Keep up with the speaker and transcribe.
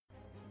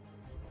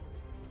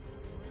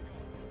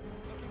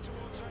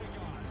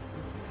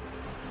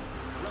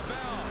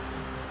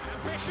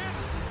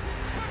Vicious,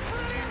 but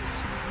brilliant.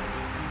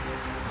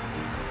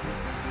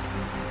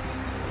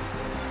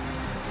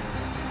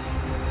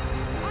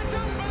 I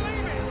don't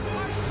believe it.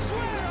 I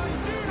swear I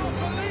do not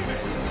believe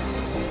it.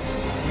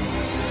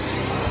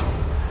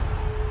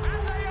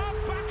 And they are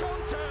back on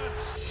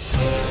terms.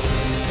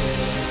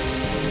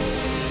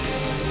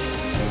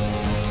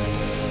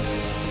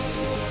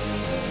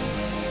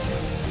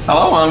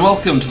 Hello and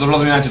welcome to the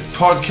Rotherham United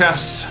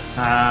podcast.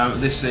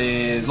 This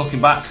is looking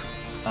back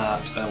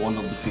at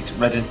 1-0 defeat at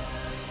Reading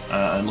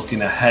and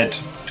looking ahead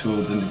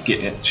to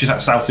the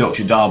South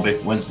Yorkshire derby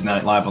Wednesday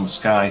night live on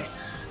Sky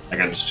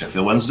against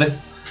Sheffield Wednesday.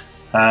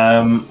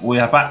 We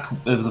are back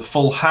with the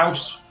full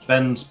house.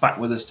 Ben's back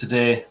with us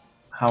today.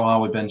 How are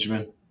we,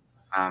 Benjamin?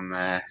 I'm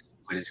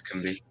good as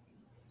can be.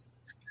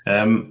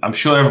 I'm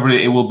sure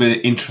everybody will be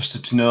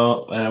interested to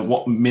know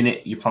what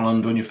minute you plan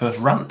on doing your first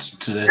rant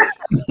today.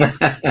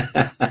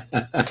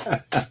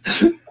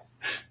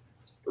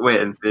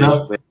 Wait and see.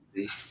 No?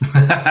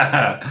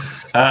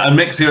 And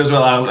Mick's here as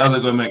well. How's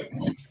it going, Mick?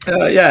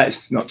 Yeah,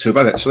 it's not too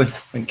bad actually.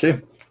 Thank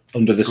you.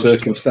 Under the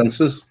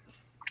circumstances.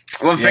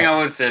 One thing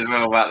I would say as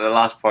well about the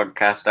last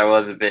podcast, I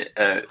was a bit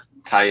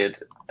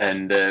tired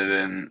and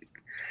a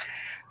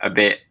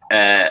bit.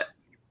 That's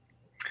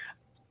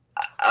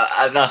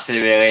it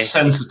really.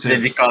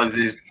 Sensitive. Because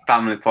it's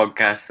family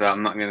podcast, so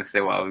I'm not going to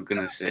say what I was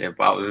going to say,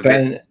 but I was a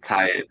bit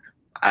tired.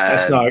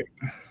 That's not.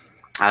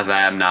 As I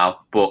am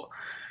now, but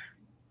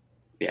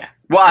yeah.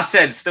 What I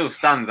said still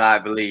stands, I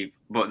believe,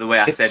 but the way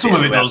I said it, the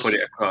way I put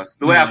it across.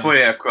 The way I put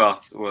it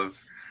across was...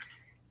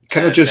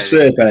 Can I just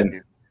say,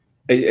 Ben,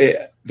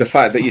 the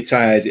fact that you're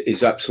tired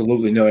is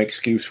absolutely no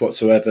excuse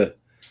whatsoever.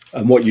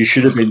 And what you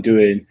should have been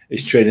doing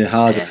is training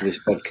harder for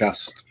this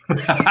podcast.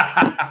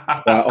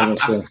 Quite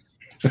honestly.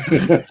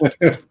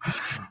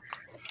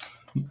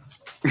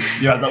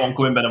 You had that one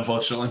coming, Ben,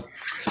 unfortunately.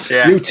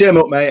 Yeah. You team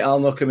up, mate. I'll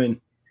knock him in.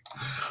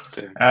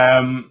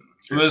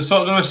 There's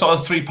going to be sort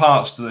of three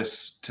parts to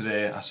this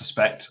today, I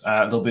suspect.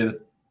 There'll be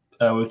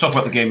we'll talk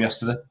about the game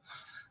yesterday.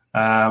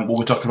 We'll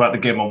be talking about the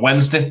game on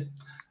Wednesday.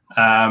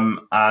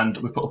 And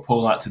we put a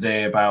poll out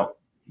today about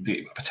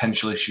the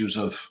potential issues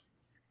of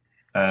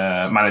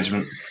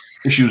management.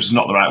 Issues is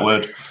not the right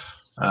word.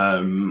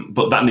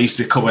 But that needs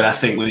to be covered. I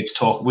think we need to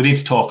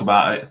talk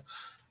about it.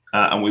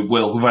 And we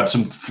will. We've had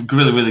some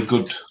really, really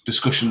good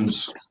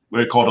discussions. We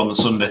record on the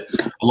Sunday.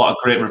 A lot of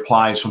great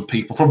replies from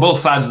people from both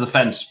sides of the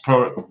fence.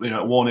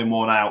 Warne in,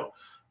 Warne out.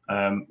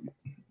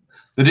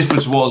 The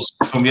difference was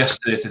from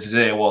yesterday to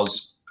today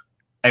was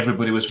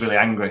everybody was really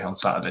angry on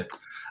Saturday,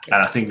 and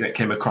I think that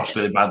came across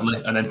really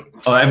badly. And then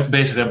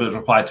basically everybody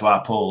replied to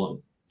our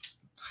poll.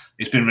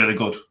 It's been really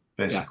good,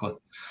 basically.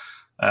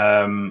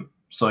 Yeah.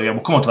 So yeah,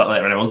 we'll come on to that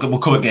later. Anyway, we'll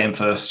cover game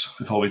first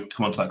before we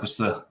come on to that because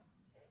the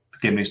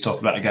game needs to talk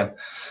about again.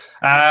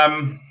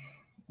 1-0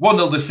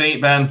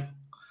 defeat, Ben.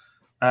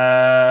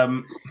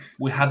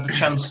 We had the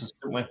chances,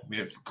 didn't we? We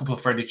had a couple of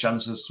Freddie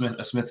chances,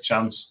 a Smith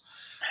chance.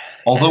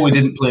 Although we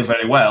didn't play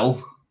very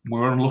well, we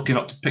were unlucky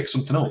not to pick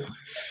something up.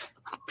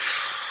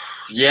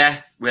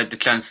 Yeah, we had the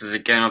chances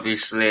again,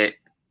 obviously. I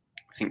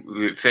think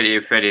we were Freddie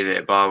at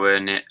the bar,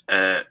 weren't it?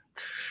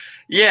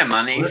 Yeah,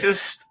 man, it's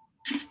just...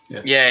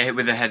 Yeah,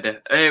 with the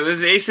header.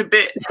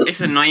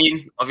 It's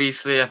annoying,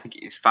 obviously. I think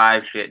it's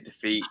 5 straight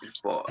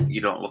defeats, but you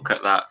don't look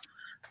at that.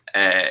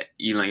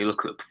 You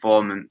look at the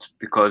performance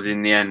because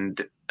in the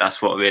end,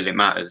 that's what really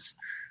matters.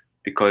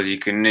 Because you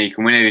can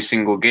win every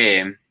single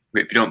game,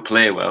 but if you don't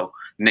play well,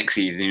 next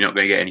season you're not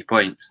going to get any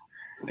points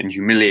and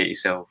humiliate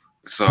yourself.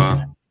 So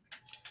I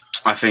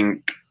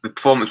think the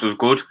performance was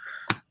good.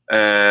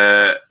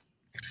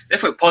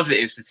 Definitely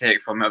positives to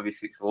take from it.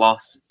 Obviously, it's a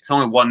loss. It's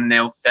only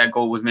 1-0. Their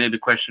goal was maybe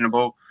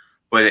questionable,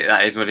 but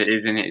that is what it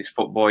is, and it is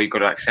football. You've got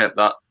to accept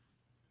that.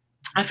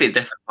 I think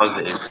definitely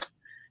positive,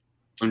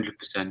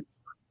 100%.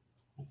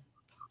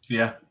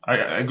 Yeah, I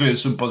agree with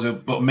some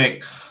positive, but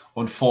Mick,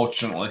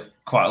 unfortunately,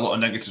 quite a lot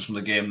of negatives from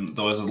the game.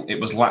 It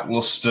was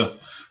lacklustre.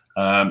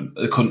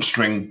 They couldn't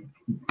string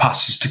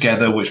passes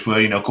together, which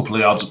were a couple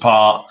of yards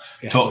apart.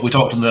 Yeah. We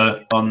talked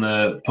on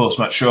the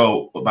post-match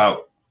show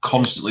about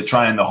constantly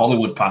trying the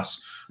Hollywood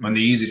pass when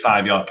the easy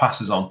 5-yard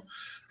pass is on.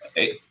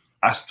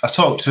 I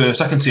talked to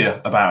Second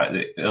Tier about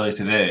it earlier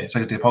today,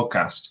 Second Tier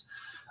podcast,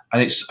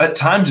 and at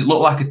times it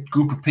looked like a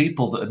group of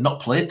people that had not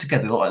played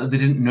together. It looked like they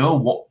didn't know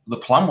what the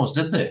plan was,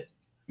 did they?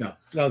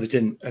 No, they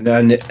didn't. And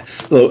then,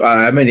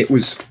 it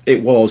was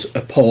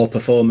a poor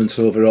performance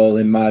overall,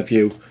 in my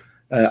view.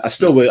 I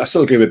still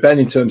agree with Ben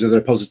in terms of the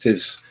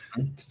positives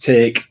to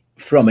take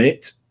from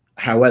it.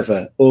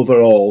 However,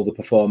 overall, the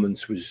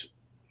performance was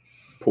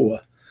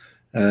poor.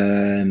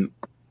 It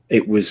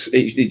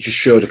just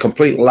showed a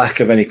complete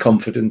lack of any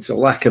confidence, a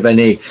lack of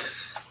any,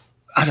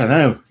 I don't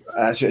know.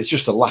 It's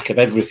just a lack of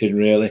everything,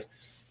 really.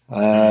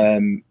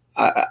 I've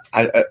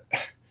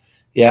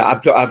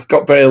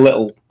got very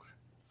little.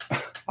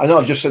 I know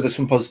I've just said there's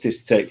some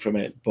positives to take from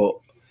it, but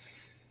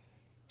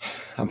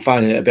I'm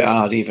finding it a bit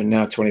hard even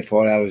now,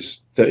 24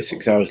 hours,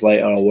 36 hours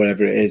later, or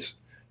whatever it is,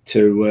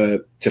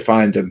 to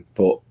find them.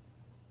 But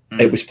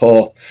it was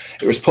poor.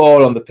 It was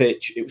poor on the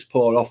pitch. It was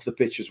poor off the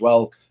pitch as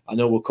well. I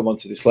know we'll come on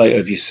to this later,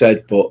 as you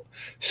said, but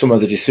some of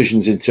the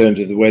decisions in terms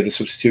of the way the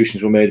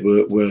substitutions were made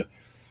were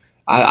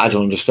I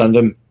don't understand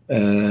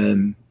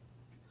them.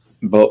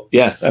 But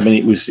yeah, I mean,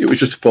 it was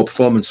just a poor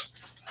performance.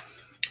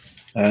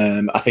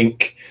 I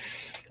think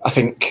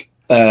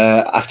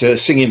after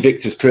singing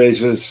Victor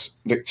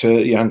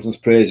Johansson's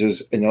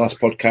praises in the last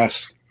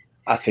podcast,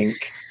 I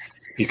think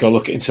he's got to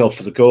look at himself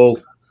for the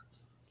goal,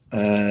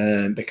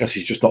 because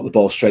he's just knocked the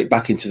ball straight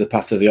back into the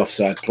path of the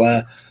offside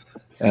player.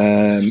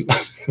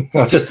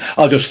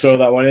 I'll just throw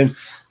that one in.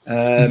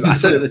 I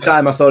said at the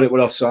time I thought it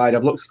was offside.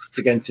 I've looked at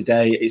it again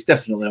today. It's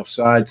definitely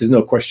offside. There's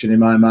no question in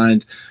my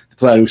mind. The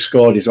player who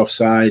scored is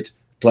offside.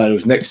 The player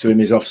who's next to him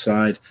is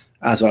offside,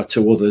 as are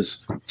two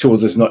others. Two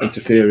others not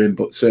interfering,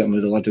 but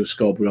certainly the lad who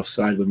scored were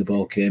offside when the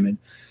ball came in.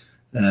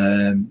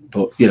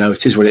 But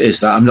it is what it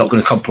is. That I'm not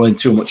going to complain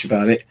too much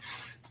about it,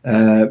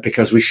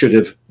 because we should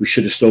have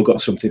still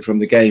got something from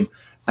the game.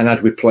 And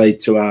had we played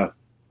to our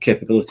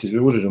capabilities, we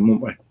would have done,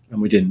 wouldn't we?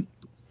 And we didn't.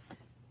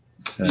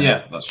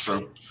 Yeah, that's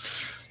true.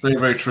 Very,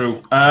 very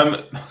true.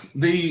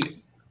 Obviously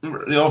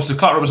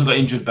Clark Robertson got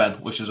injured, Ben,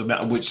 which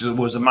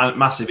was a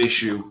massive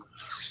issue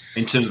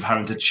in terms of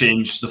having to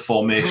change the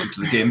formation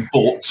to the game.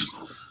 But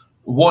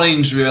one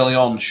injury early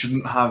on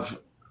shouldn't have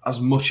as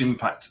much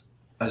impact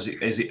as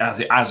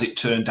it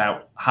turned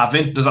out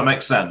having. Does that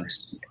make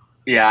sense?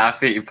 Yeah, I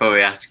think you're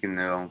probably asking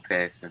the wrong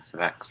person for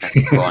that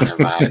question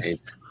about it.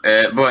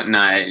 But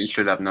no, it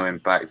should have no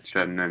impact. It should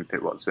have no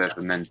impact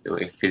whatsoever,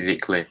 mentally,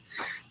 physically.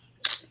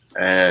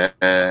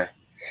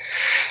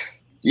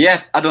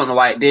 Yeah, I don't know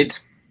why it did.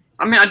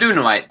 I mean, I do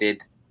know why it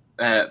did,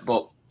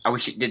 but I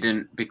wish it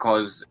didn't,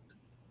 because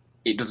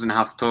it doesn't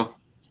have to.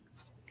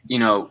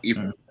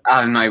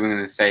 I'm not even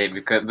going to say it,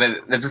 because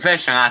the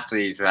professional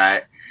athletes,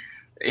 right?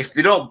 If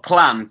they don't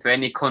plan for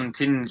any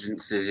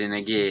contingencies in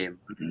a game,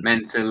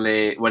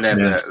 mentally,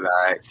 whatever,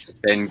 right,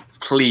 then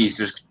please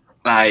just,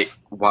 wow.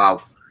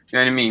 You know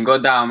what I mean? Go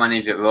down,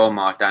 manage at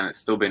Roma, down at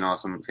Stubbing or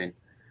something.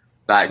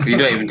 Because you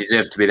don't even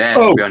deserve to be there,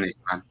 to be honest,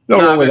 man. No,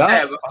 wrong with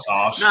that. That's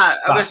harsh. I'm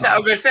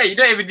going to say, you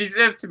don't even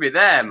deserve to be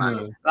there,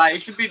 man.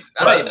 It should be,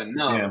 I don't even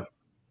know. Yeah.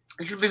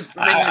 It should be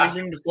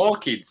maybe the 4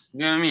 kids. You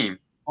know what I mean?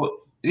 Well,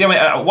 yeah,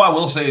 I mean, what I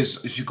will say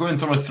is you're going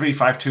from a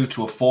 3-5-2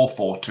 to a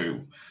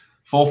 4-4-2.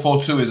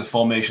 4-4-2 is a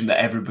formation that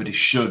every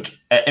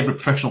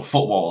professional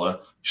footballer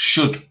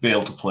should be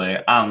able to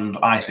play, and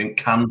I think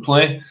can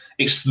play.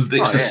 It's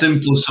the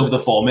simplest of the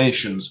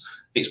formations.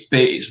 It's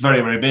very,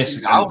 very basic.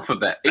 It's the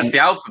alphabet. It's the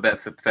alphabet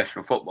for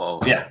professional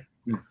football. Yeah,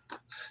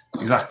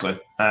 exactly.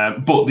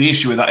 But the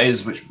issue with that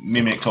is, which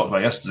me and Mick talked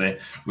about yesterday,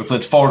 we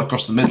played forward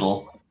across the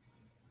middle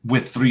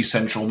with 3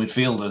 central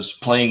midfielders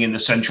playing in the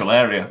central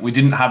area. We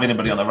didn't have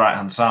anybody on the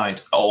right-hand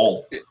side at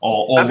all.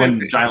 Or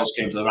when Giles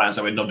came to the right-hand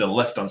side, we had nobody on the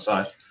left-hand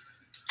side.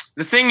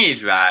 The thing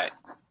is, right,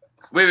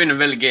 we're in a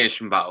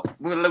relegation battle.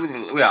 We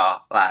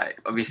are,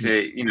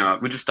 obviously,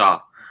 we just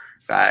are,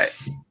 right?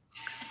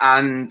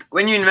 And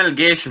when you're in a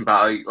relegation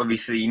battle,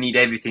 obviously you need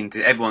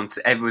everyone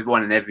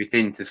and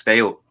everything to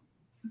stay up,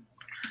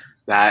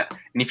 right?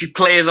 And if your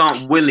players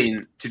aren't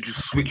willing to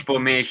just switch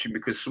formation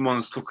because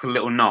someone's took a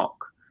little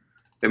knock,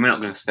 then we're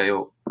not going to stay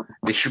up.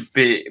 They should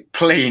be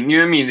playing, you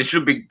know what I mean? They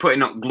should be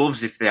putting up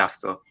gloves if they have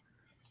to.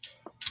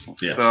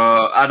 Yeah.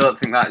 So I don't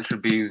think that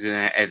should be using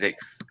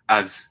ethics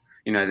as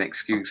an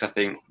excuse. I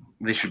think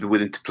they should be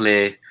willing to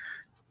play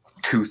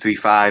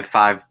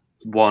 2-3-5,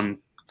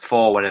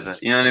 5-1-4, whatever.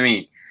 You know what I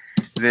mean?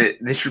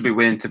 They should be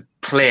willing to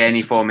play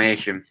any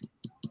formation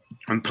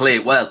and play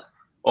it well,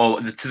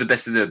 or to the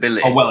best of their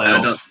ability. Oh, well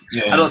enough.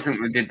 I don't think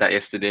we did that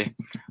yesterday,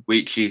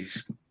 which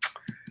is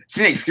it's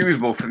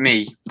inexcusable for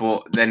me.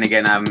 But then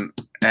again, I'm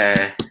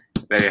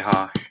very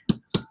harsh.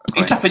 Are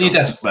you tapping your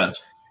desk, man?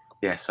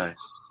 Yeah, sorry.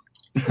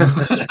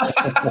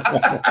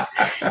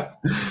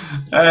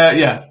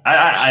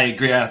 I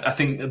agree. I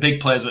think the big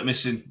players that are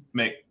missing,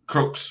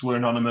 Crooks were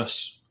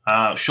anonymous.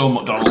 Sean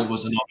McDonald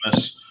was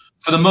anonymous.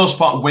 For the most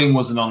part, Wing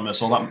was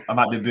anonymous, although I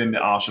might be being a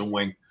bit harsh on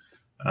Wing.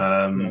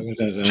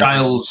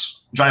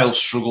 Giles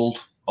struggled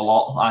a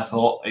lot, I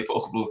thought. He put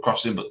a couple of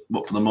crosses in,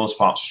 but for the most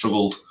part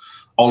struggled.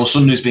 All of a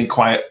sudden, he's been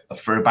quiet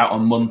for about a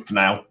month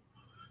now.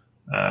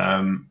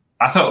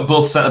 I thought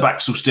both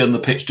centre-backs who stayed on the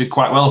pitch did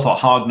quite well. I thought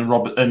Harden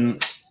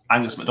and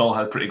Angus McDonald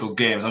had pretty good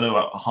games. I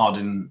know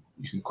Harden,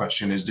 you can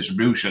question his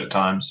distribution at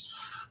times,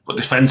 but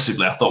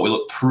defensively, I thought we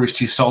looked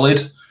pretty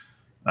solid.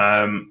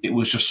 It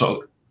was just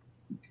sort of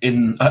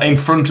in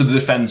front of the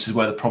defence is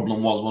where the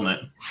problem was, wasn't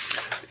it?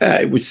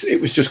 Yeah, it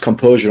was just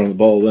composure on the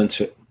ball,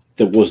 wasn't it?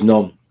 There was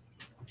none.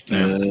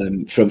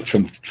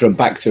 From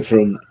back to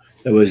front,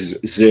 there was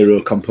zero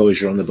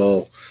composure on the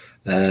ball.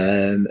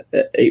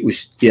 It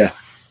was,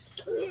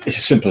 it's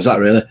as simple as that,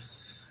 really.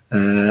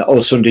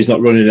 Olasunde's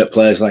not running at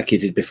players like he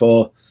did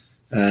before.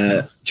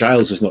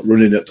 Giles is not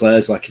running at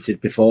players like he did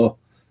before.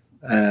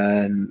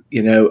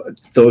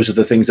 Those are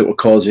the things that were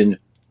causing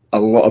a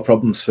lot of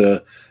problems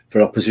for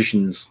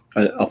opposition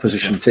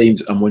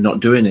teams, and we're not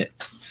doing it.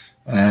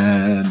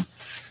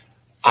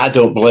 I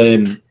don't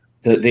blame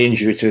the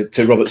injury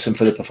to Robertson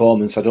for the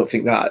performance. I don't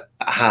think that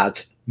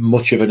had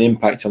much of an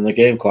impact on the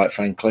game, quite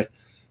frankly.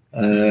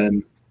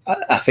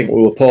 I think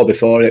we were poor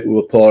before it. We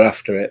were poor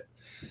after it.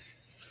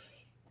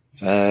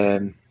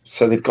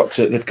 So they've got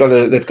to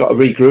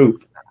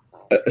regroup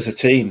as a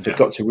team. They've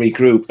got to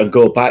regroup and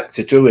go back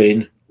to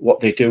doing what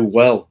they do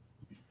well,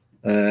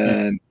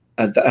 and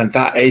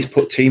that is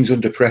put teams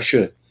under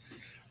pressure.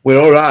 We're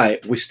all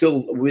right.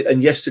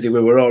 And yesterday we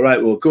were all right.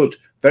 We were good,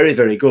 very,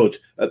 very good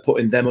at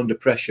putting them under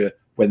pressure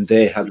when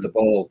they had the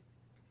ball.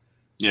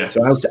 Yeah.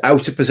 So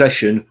out of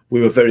possession,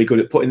 we were very good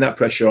at putting that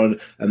pressure on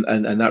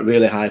and that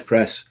really high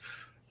press.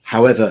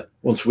 However,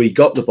 once we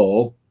got the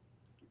ball,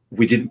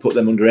 we didn't put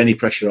them under any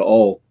pressure at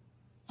all.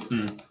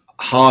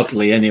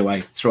 Hardly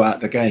anyway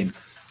throughout the game,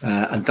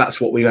 and that's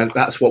what we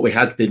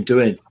had been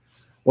doing.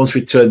 Once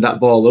we turned that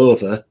ball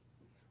over,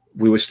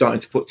 we were starting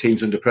to put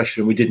teams under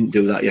pressure, and we didn't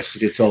do that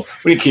yesterday at all.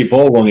 We didn't keep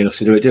ball long enough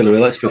to do it, did we?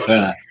 Let's be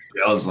fair.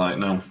 Yeah, I was like,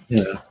 no.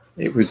 Yeah,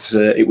 it was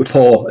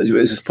poor. It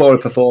was as poor a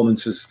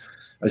performance as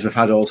we've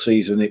had all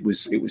season. It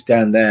was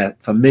down there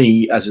for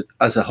me as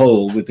a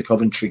whole with the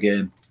Coventry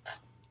game.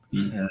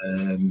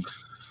 Yeah.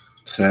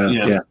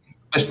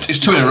 It's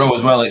two in a row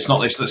as well. It's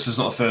not this is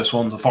not the first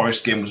one. The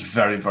Forest game was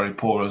very, very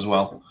poor as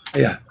well.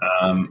 Yeah,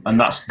 and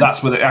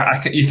that's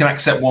where you can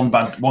accept one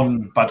bad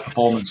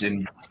performance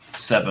in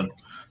 7.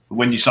 But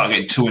when you start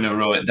getting 2 in a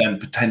row, it then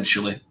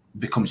potentially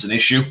becomes an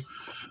issue.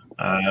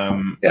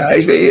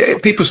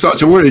 People start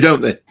to worry,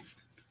 don't they?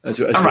 As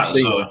so,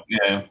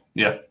 yeah.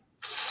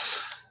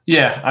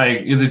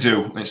 They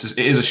do. It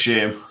is a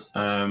shame,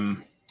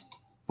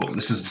 but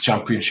this is the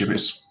Championship.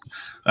 It's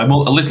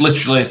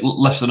literally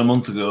less than a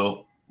month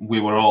ago. We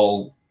were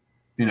all,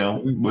 we're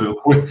going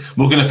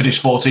to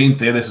finish 14th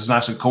here. This is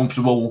nice and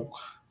comfortable.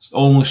 It's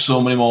only so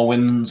many more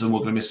wins, and we're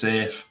going to be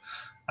safe.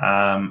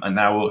 And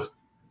now we're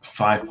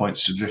 5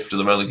 points to drift to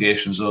the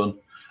relegation zone.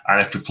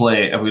 And if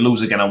we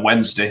lose again on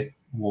Wednesday,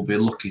 we'll be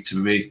lucky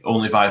to be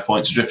only 5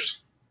 points adrift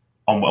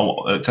on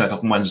 10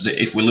 o'clock on Wednesday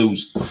if we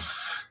lose.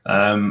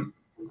 I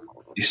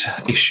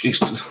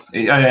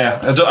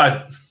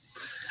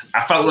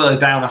felt really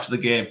down after the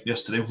game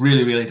yesterday.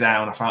 Really, really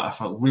down. I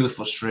felt really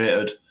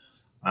frustrated.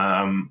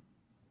 I'm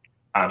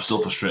still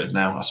frustrated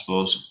now, I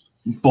suppose.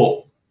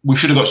 But we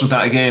should have got something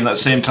out of the game. At the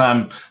same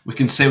time, we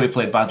can say we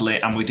played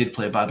badly, and we did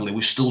play badly.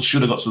 We still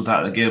should have got something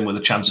out of the game with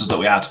the chances that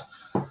we had.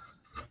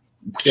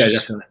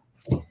 Definitely.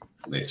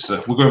 It's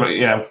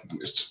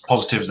it's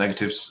positives,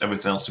 negatives,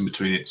 everything else in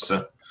between. It's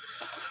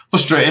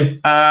frustrating.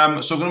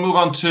 So we're going to move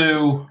on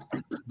to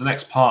the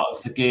next part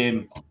of the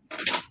game,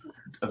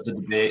 of the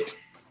debate.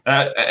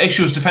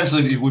 Issues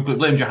defensively. We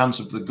blamed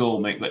Johansson for the goal,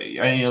 mate. But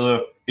any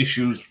other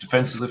issues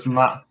defensively from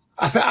that?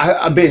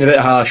 I'm being a bit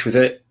harsh with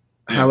it.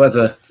 Yeah.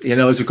 However,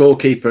 as a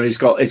goalkeeper, he's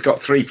got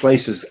 3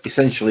 places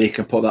essentially he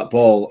can put that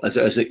ball as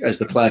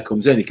the player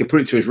comes in. He can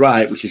put it to his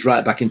right, which is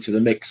right back into the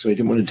mix. So he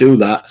didn't want to do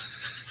that.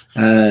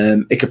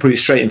 He could put it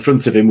straight in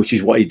front of him, which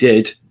is what he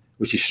did,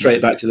 which is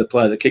straight back to the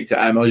player that kicked it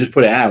at him. I'll just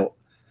put it out.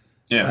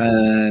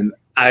 Yeah.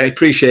 I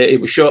appreciate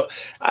it was short.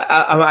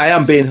 I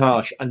am being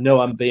harsh. I know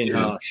I'm being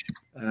harsh.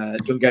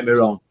 Don't get me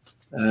wrong.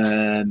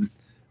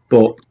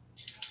 But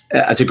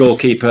as a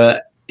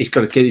goalkeeper, he's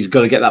got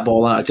to get that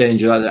ball out of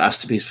danger. That has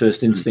to be his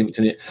first instinct,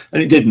 and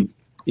it didn't.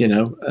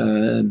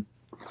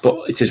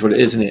 But it is what it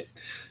is, isn't it?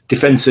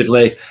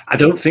 Defensively, I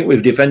don't think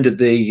we've defended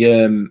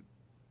the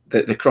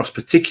cross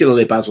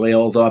particularly badly.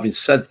 Although having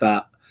said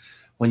that,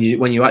 when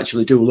you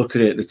actually do look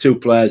at it, the 2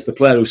 players, the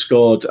player who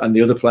scored and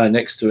the other player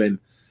next to him,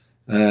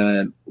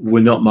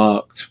 were not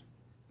marked.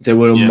 They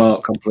were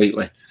unmarked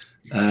completely.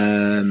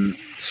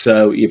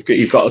 So you've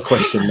got to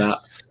question that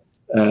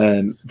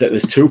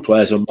there's 2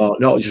 players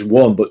unmarked, not just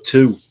 1 but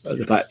 2 at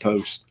the back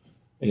post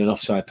in an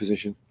offside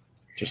position.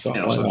 Just thought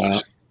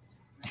like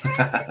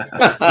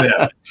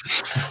that.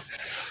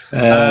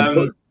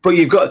 But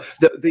you've got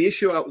the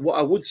issue. What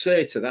I would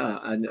say to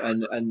that,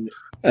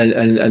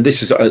 and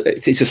this is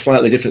it's a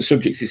slightly different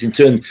subject. It's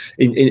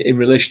in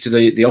relation to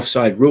the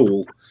offside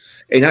rule.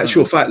 In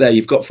actual fact, there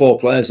you've got 4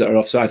 players that are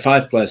offside,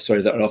 5 players,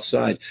 that are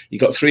offside.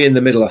 You've got 3 in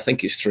the middle. I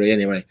think it's 3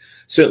 anyway.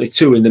 Certainly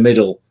 2 in the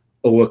middle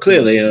who were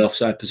clearly in an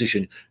offside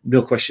position.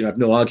 No question. I have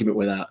no argument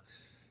with that.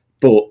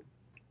 But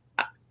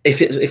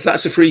if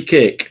that's a free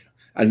kick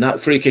and that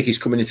free kick is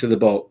coming into the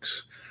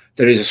box,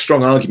 there is a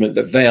strong argument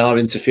that they are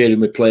interfering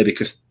with play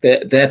because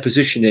their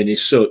positioning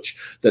is such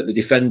that the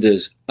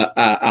defenders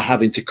are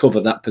having to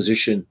cover that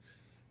position.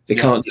 They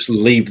can't just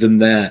leave them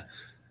there.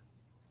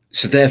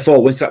 So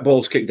therefore, once that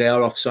ball's kicked, they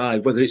are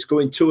offside. Whether it's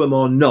going to them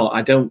or not,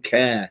 I don't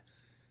care.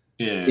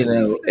 Yeah.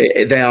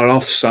 They are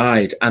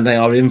offside and they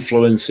are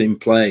influencing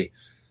play.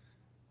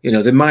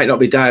 They might not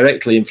be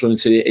directly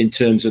influencing it in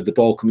terms of the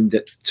ball coming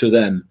to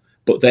them,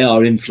 but they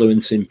are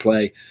influencing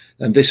play.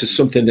 And this is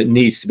something that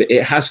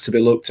it has to be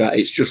looked at.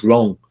 It's just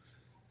wrong.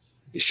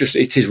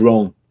 It is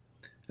wrong.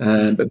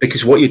 But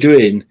because what you're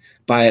doing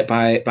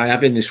by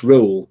having this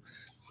rule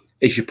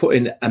is you're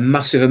putting a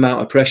massive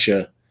amount of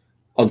pressure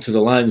onto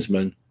the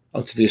linesman,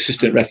 onto the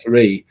assistant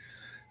referee,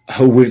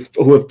 who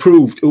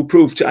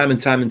proved time and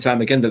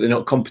time again that they're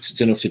not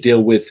competent enough to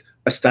deal with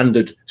a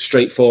standard,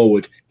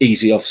 straightforward,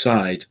 easy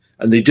offside.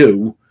 And they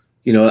do,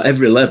 at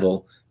every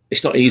level.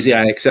 It's not easy.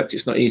 I accept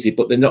it's not easy,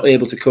 but they're not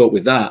able to cope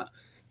with that.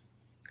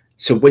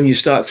 So when you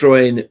start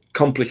throwing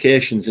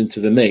complications into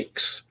the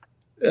mix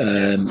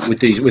with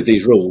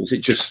these rules,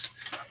 it just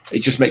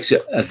makes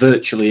it a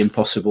virtually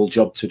impossible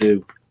job to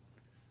do.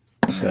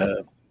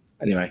 So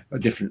anyway, a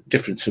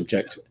different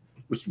subject.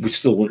 We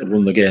still want to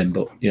run the game,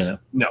 but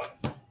No.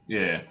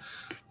 Yeah.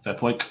 Fair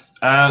point.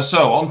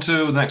 So on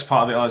to the next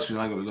part of it. I was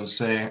going to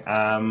say.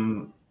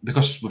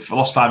 Because we've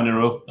lost 5 in a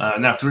row,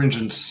 now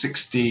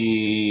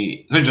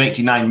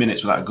 389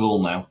 minutes without a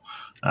goal now,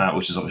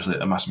 which is obviously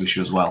a massive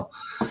issue as well.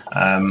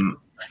 The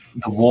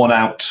worn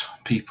out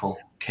people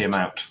came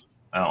out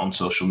on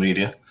social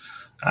media.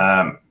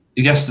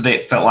 Yesterday,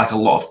 it felt like a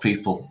lot of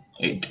people.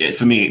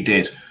 For me, it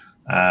did.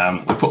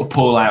 We put a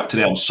poll out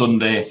today on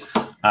Sunday,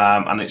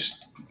 and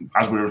it's,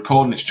 as we're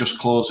recording, it's just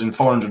closing,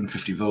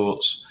 450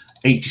 votes.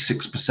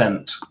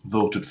 86%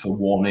 voted for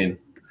Warne.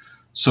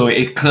 So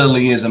it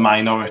clearly is a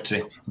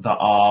minority that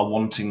are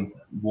wanting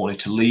Warne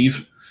to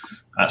leave.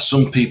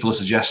 Some people are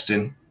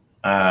suggesting,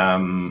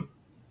 for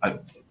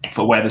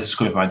where this is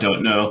coming from, I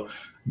don't know,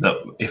 that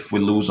if we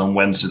lose on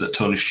Wednesday, that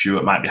Tony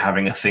Stewart might be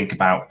having a think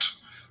about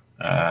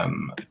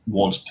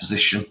Warne's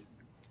position.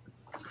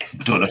 I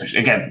don't know.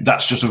 Again,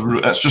 that's just a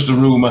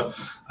rumor.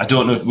 We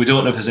don't know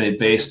if there's any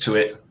base to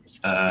it.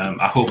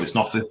 I hope it's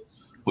nothing,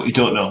 but you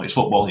don't know. It's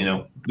football,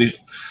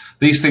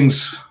 These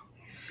things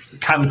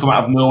can come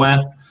out of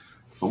nowhere.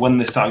 But when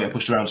they start getting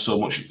pushed around so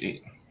much,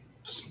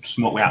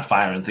 smoke without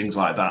fire and things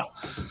like that.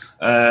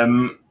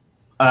 I'm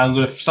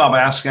going to start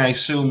by asking, I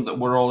assume that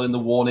we're all in the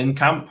worn-in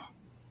camp?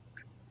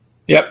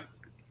 Yep.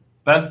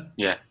 Ben?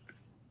 Yeah.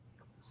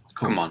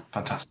 Cool. Come on.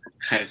 Fantastic.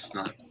 It's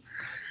not.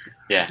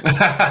 Yeah.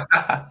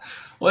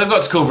 Well, they've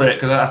got to cover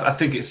it because I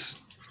think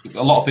it's...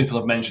 A lot of people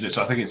have mentioned it,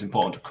 so I think it's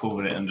important to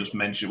cover it and just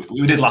mention it.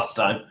 We did last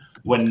time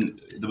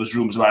when there was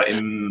rumours about it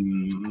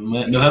in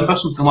November,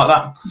 something like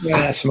that.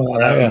 Yeah, something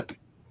like that, yeah.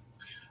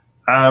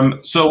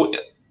 So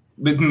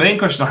the main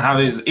question I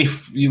have is,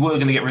 if you were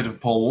going to get rid of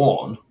Paul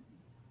Warne,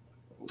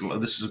 I don't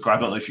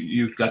know if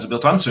you guys will be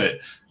able to answer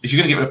it. If you're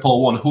going to get rid of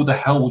Paul Warne, who the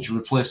hell would you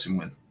replace him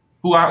with?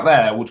 Who out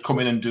there would come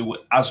in and do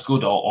as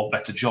good or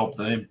better job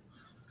than him?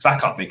 Because I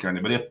can't think of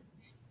anybody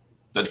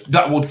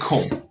that would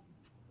come.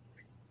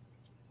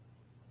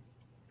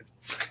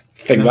 I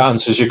think that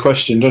answers your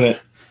question, doesn't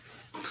it?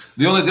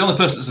 The only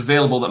person that's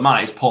available that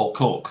might is Paul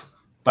Cook,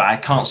 but I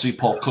can't see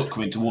Paul Cook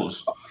coming to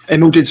us.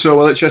 And who did so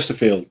well at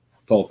Chesterfield?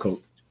 Paul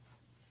Cook.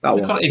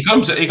 He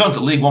got to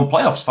League One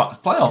playoffs.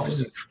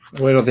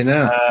 Where are they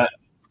now?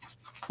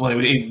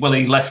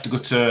 He left to go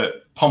to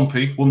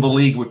Pompey, won the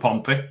league with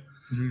Pompey.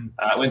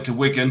 Went to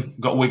Wigan,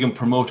 got Wigan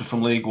promoted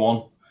from League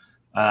One,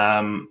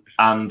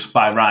 and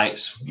by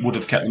rights would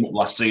have kept them up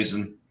last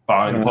season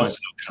by the points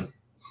deduction.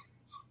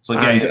 So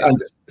again,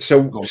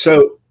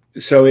 so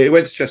he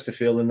went to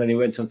Chesterfield and then he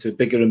went on to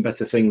bigger and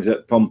better things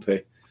at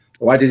Pompey.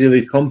 Why did he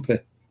leave Pompey?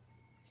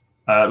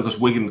 Because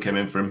Wigan came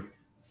in for him.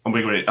 And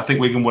I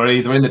think Wigan were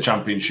either in the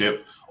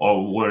Championship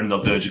or were in the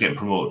verge of getting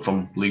promoted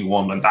from League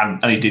One,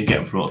 and he did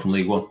get promoted from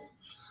League One.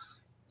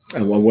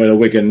 And where are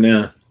Wigan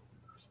now?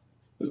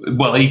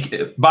 Well,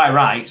 by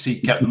rights, he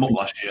kept them up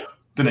last year,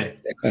 didn't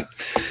he?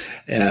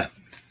 Yeah.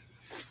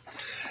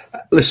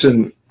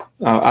 Listen,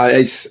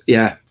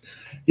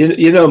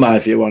 you know my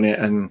view on it,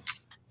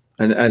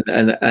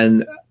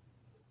 and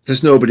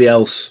there's nobody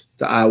else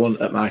that I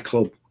want at my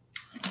club.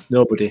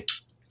 Nobody.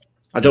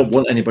 I don't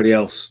want anybody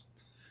else.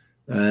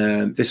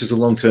 This is a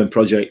long-term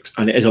project,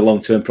 and it is a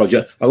long-term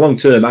project. A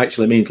long-term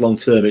actually means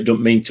long-term. It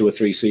don't mean 2 or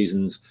 3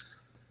 seasons.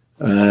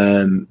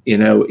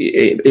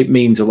 It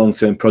means a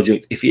long-term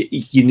project. If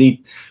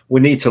we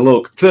need to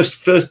look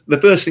first. The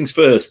first things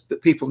first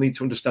that people need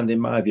to understand, in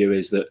my view,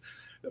 is that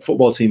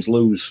football teams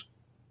lose.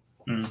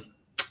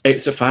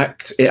 It's a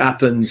fact. It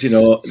happens.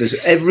 There's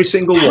every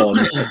single one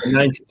of the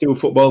 92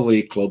 football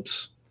league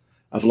clubs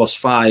have lost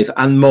 5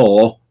 and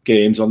more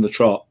games on the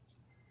trot.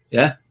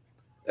 Yeah.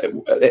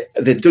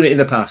 They've done it in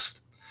the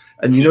past,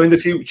 and in the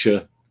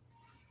future,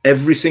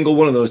 every single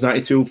one of those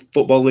 92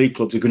 football league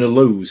clubs are going to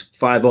lose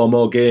 5 or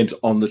more games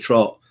on the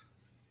trot.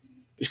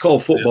 It's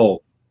called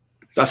football.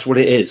 Yeah. That's what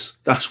it is.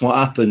 That's what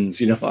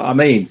happens. You know what I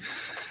mean?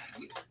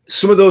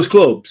 Some of those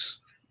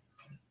clubs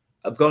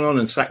have gone on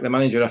and sacked the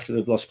manager after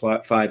they've lost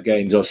 5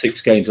 games or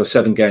 6 games or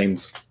 7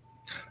 games.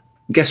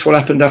 Guess what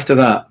happened after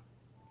that?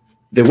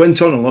 They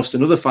went on and lost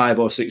another 5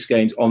 or 6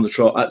 games on the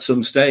trot at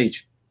some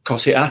stage,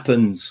 because it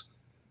happens.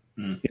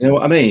 You know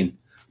what I mean?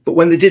 But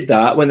when they did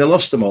that, when they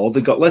lost them all,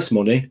 they got less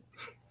money,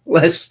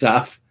 less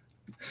staff.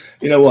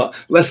 You know what?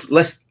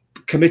 Less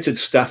committed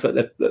staff at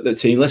the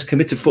team, less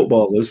committed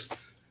footballers.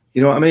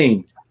 You know what I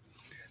mean?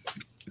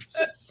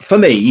 For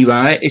me,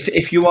 right?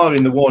 If you are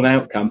in the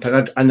worn-out camp,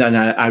 and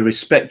I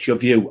respect your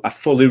view, I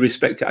fully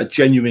respect it. I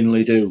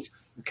genuinely do.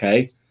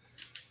 Okay.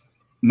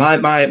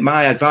 My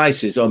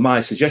advice is, or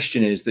my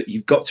suggestion is, that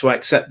you've got to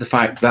accept the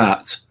fact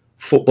that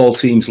football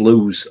teams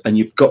lose, and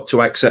you've got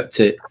to accept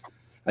it.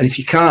 And if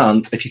you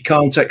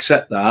can't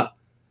accept that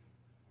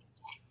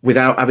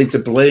without having to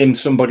blame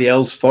somebody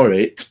else for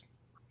it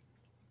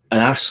and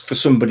ask for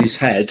somebody's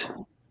head,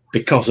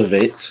 because of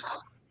it,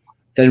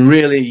 then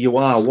really you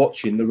are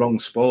watching the wrong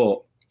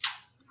sport,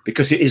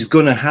 because it is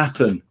going to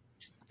happen.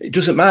 It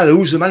doesn't matter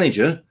who's the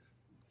manager.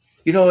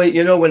 You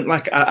know when,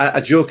 like, I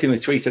jokingly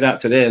tweeted out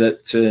today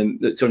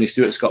that Tony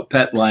Stewart's got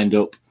Pep lined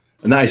up,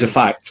 and that is a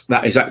fact.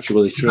 That is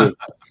actually true.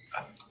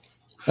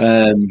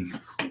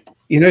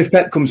 If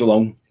Pep comes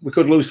along, we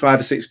could lose 5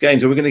 or 6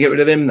 games. Are we going to get rid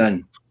of him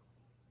then?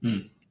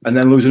 And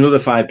then lose another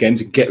 5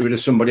 games and get rid of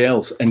somebody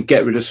else and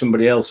get rid of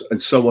somebody else,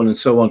 and so on and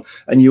so on.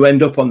 And you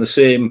end up on the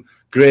same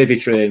gravy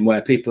train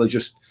where people are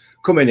just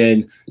coming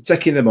in,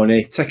 taking the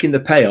money, taking the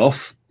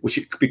payoff,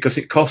 because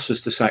it costs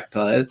us to sack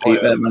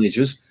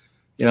managers.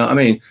 You know what I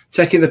mean?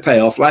 Taking the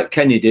payoff like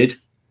Kenny did,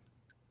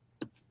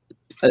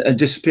 and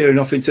disappearing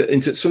off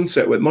into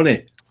sunset with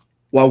money,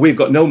 while we've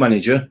got no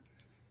manager,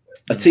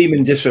 a team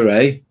in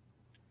disarray,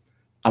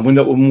 and we're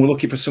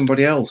looking for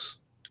somebody else.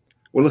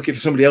 We're looking for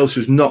somebody else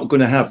who's not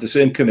going to have the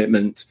same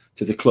commitment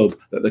to the club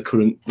that the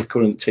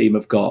current team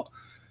have got.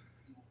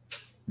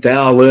 They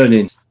are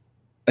learning,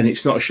 and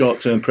it's not a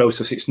short-term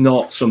process. It's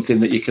not something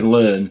that you can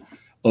learn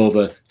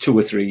over 2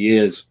 or 3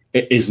 years.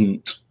 It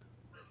isn't.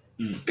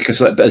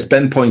 Because, as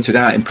Ben pointed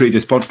out in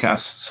previous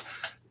podcasts,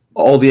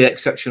 all the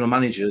exceptional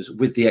managers,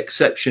 with the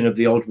exception of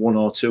the odd 1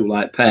 or 2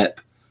 like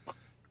Pep,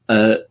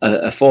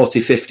 are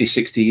 40, 50,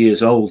 60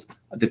 years old.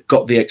 They've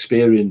got the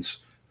experience.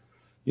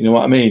 You know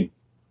what I mean?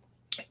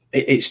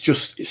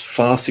 It's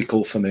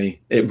farcical for me.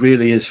 It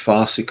really is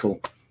farcical.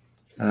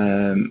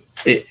 I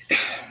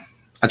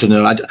don't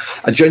know.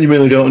 I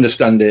genuinely don't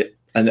understand it.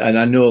 And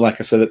I know, like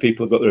I said, that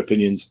people have got their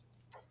opinions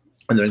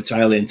and they're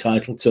entirely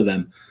entitled to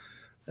them.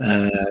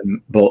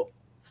 But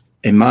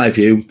in my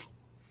view,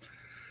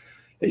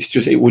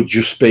 it would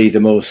just be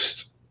the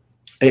most,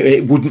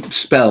 it would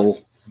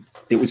spell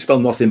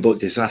nothing but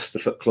disaster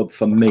for the club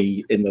for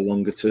me in the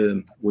longer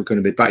term. We're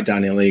going to be back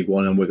down in League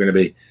One, and we're going to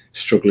be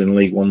struggling in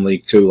League One,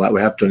 League Two like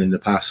we have done in the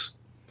past,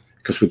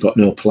 because we've got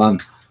no plan.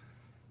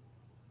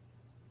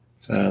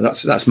 So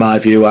that's my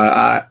view.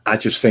 I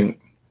just think,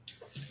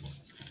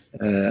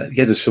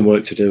 there's some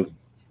work to do,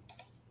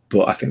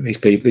 but I think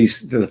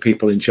the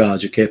people in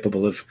charge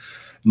are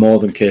more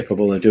than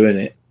capable of doing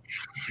it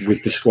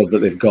with the squad that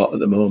they've got at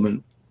the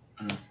moment.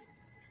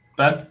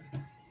 Ben?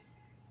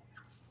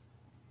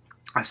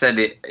 I said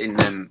it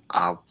in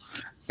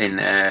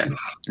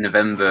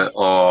November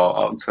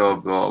or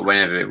October or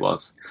whenever it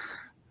was.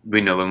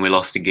 We know when we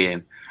lost a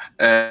game.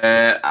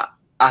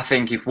 I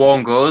think if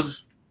Warne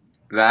goes,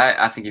 right?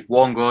 I think if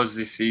Warne goes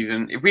this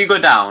season, if we go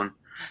down,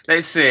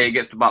 let's say it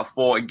gets to about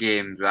 40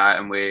 games, right,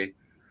 and we're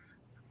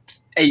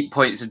 8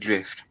 points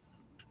adrift,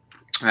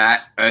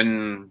 right,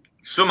 and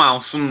somehow,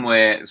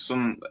 somewhere,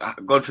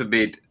 God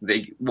forbid,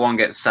 Warne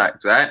gets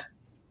sacked, right,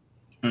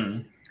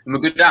 and we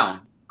go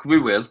down, we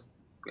will.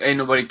 Ain't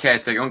nobody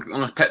caretaker,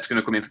 unless Pep's going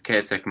to come in for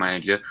caretaker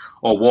manager,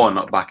 or Warne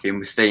not back in,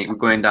 we're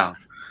going down,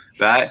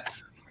 right?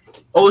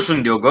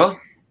 Olsen will go,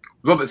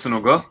 Robertson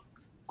will go,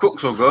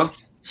 Crooks will go,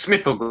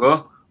 Smith will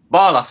go,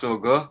 Barlas will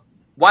go,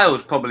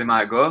 Wiles probably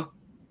might go,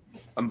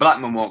 and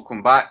Blackman won't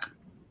come back.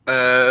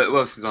 Who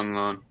else is on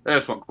loan?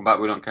 Hurst won't come back,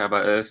 we don't care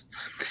about Hurst.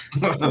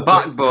 The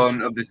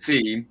backbone of the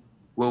team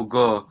will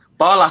go.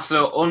 Barlas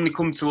will only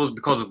come to us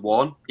because of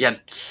Warne. He had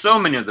so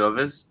many of the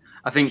others.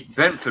 I think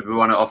Brentford were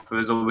one of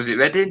offers, or was it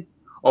Reading?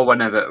 Or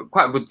whatever.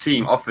 Quite a good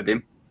team offered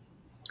him.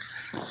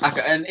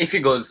 And if he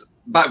goes,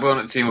 backbone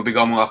of the team will be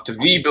gone. We'll have to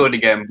rebuild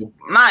again.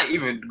 We might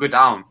even go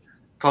down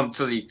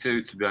to League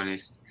Two, to be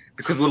honest,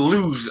 because we'll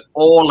lose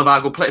all of our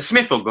good players.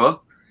 Smith will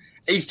go.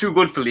 He's too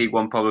good for League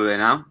One probably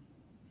now.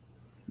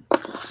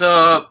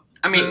 So,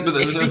 I mean, but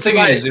the thing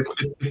is,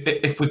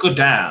 if we go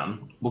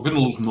down, we're going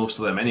to lose most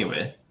of them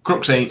anyway.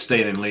 Crooks ain't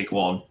staying in League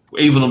One,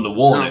 even under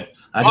Warne. No.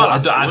 I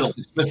don't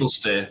think Smith will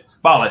stay.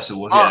 Barles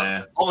would,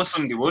 yeah.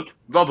 Sunday would.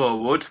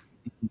 Robbo would.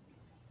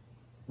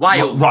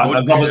 Wiles would.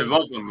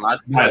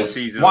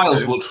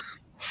 Wiles would.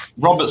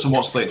 Robertson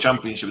wants to play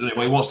Championship, doesn't he?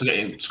 Well, he wants to get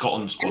in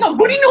Scotland squad. He's not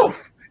good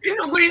enough. He's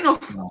not good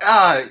enough.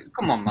 No.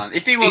 Come on, man.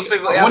 If he wants to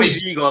have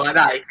his ego like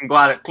that, he can go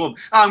out at club.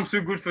 I'm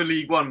too good for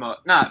League One, mate.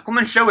 Nah, come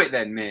and show it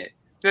then, mate.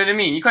 Do you know what I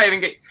mean? You can't even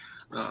get...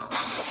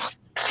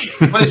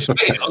 When he's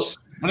fit,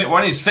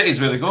 when he's fit, he's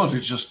really good.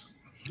 He's just...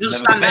 He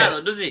doesn't stand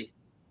out, does he? He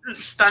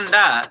doesn't stand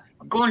out.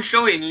 Go and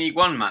show it in League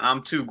One, man.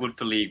 I'm too good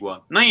for League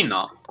One. No, you're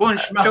not. Go and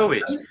show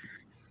it.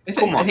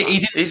 Come on, he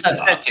didn't say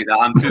that.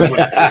 I'm too good.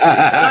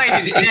 No,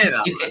 he didn't say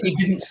that. He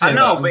didn't say that. I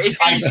know, but if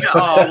he's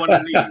I want to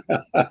leave. You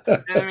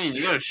know what I mean?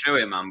 You got to show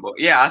it, man. But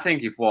yeah, I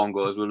think if Warne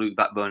goes, we'll lose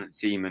backbone at the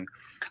team. And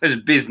as a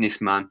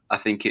businessman, I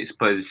think it's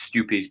probably the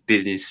stupidest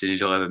business decision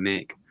he'll ever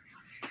make.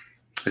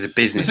 As a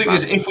businessman.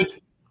 The thing is,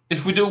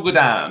 if we do go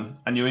down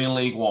and you're in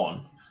League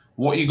One,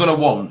 what you're going to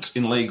want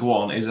in League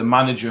One is a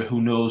manager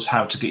who knows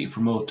how to get you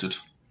promoted.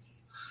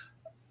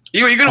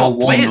 You're going to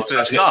want players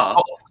to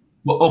start.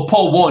 Well,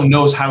 Paul Warne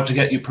knows how to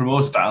get you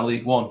promoted out of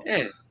League One.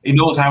 Yeah. He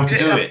knows how to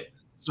do it.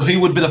 So he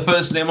would be the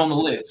first name on the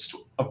list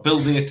of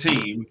building a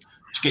team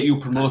to get you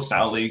promoted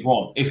out of League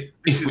One.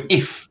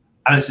 If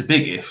and it's a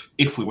big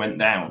if we went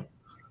down.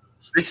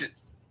 This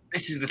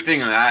is the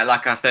thing, right?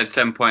 Like I said,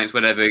 10 points,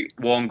 whatever,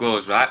 Warne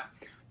goes, right?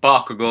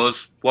 Barker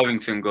goes,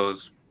 Warrington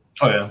goes.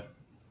 Oh yeah,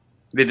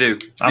 They do.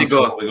 They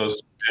Absolutely go.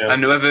 goes. Yeah.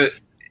 And whoever,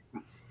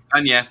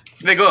 and yeah,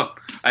 they go.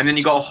 And then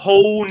you got a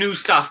whole new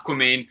staff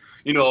coming.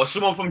 You know,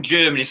 someone from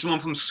Germany,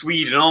 someone from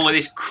Sweden, all of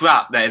this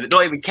crap there that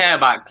don't even care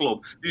about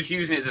club. They're just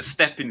using it as a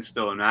stepping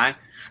stone, right?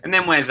 And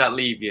then where's that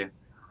leave you?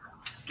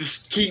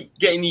 Just keep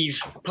getting these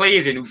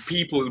players in,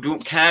 people who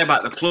don't care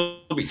about the club.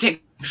 It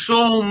takes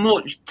so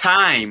much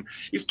time.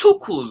 It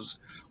took us,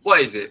 what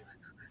is it?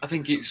 I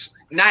think it's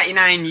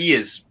 99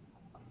 years,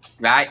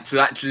 right, to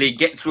actually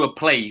get to a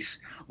place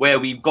where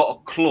we've got a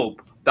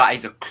club that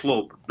is a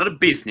club, not a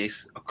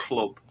business, a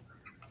club.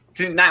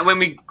 Since that, when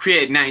we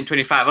created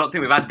 1925, I don't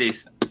think we've had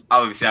this.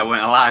 Obviously, I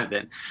weren't alive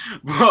then,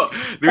 but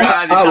we've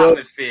had this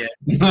atmosphere.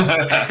 We've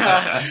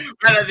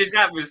had this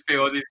atmosphere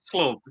or this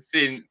club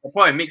since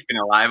probably Mick's been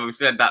alive. We've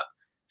had that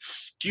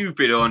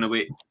stupid owner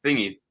with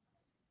thingy,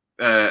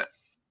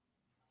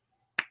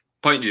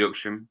 point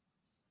deduction.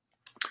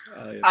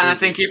 And I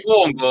think if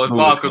Warne goes,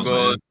 Barker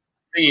goes,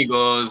 thingy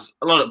goes,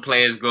 a lot of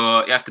players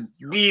go. You have to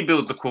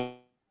rebuild the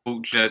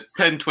culture.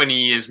 10, 20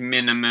 years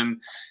minimum.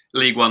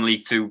 League One,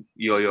 League Two,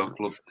 your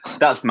club.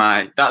 That's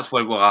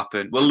what will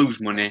happen. We'll lose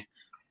money,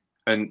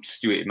 and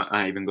Stuart might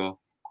not even go.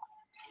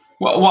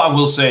 Well, what I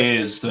will say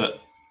is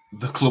that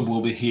the club will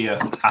be here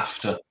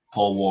after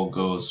Paul Warne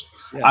goes.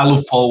 Yeah. I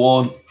love Paul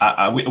Warne.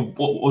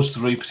 Us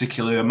three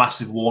particularly are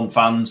massive Warne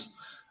fans.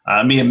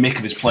 Me and Mick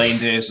of his playing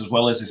days as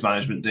well as his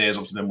management days.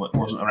 Obviously,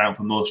 wasn't around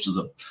for most of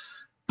them.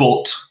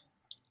 But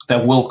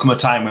there will come a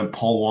time when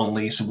Paul Warne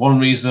leaves. For one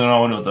reason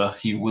or another,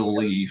 he will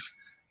leave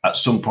at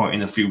some point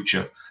in the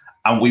future.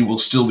 And we will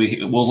still be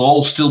here. We'll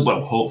all still,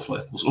 well,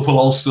 hopefully, we'll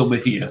all still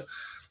be here.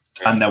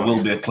 And there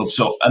will be a club.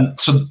 So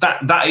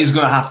that is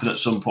going to happen at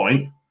some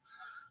point.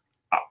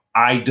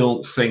 I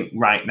don't think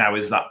right now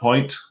is that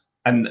point.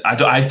 And I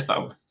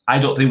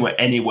don't think we're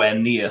anywhere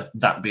near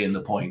that being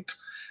the point.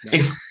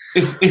 If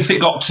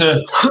it got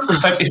to,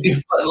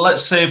 if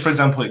let's say, for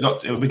example,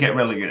 we get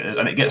relegated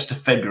and it gets to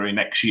February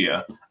next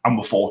year and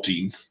we're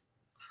 14th,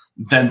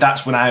 then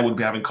that's when I would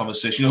be having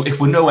conversation. You know, if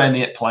we're nowhere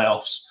near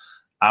playoffs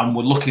and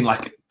we're looking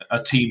like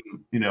a team,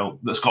 you know,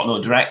 that's got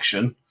no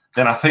direction,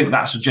 then I think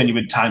that's a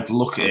genuine time to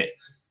look at it.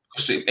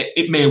 Because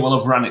it may well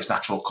have ran its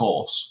natural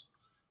course,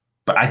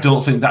 but I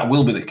don't think that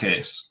will be the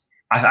case.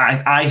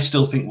 I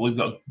still think we've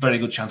got a very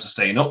good chance of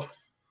staying up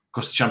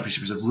because the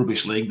Championship is a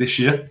rubbish league this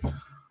year.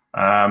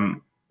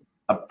 And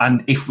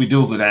if we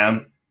do go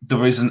down,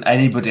 there isn't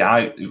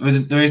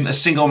a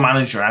single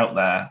manager out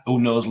there who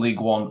knows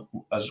League One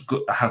as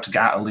good, how to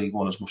get out of League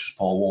One as much as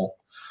Paul Warne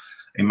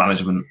in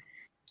management.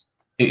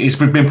 He's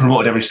been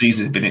promoted every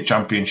season. He's been in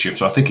Championship,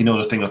 so I think he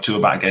knows a thing or two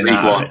about getting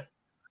out of it.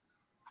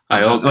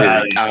 I hope.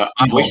 I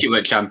wish it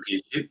were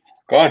Championship.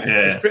 God,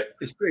 yeah.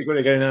 It's pretty good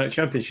at getting out of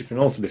Championship and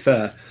all, to be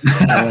fair.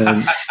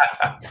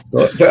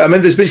 But I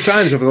mean, there's been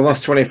times over the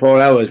last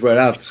 24 hours where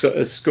I've sort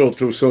of scrolled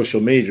through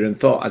social media and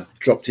thought I'd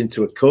dropped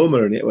into a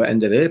coma and it were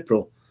end of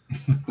April.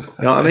 You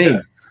know what I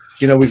mean?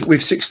 You know,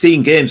 we've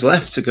 16 games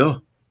left to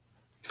go.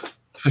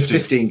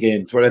 15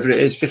 games, whatever it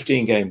is,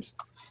 15 games.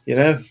 You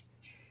know?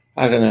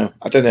 I don't know.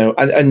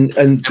 And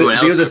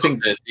the other thing,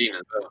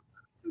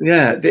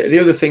 yeah, the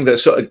other thing that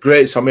sort of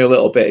grates on me a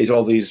little bit is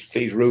all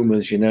these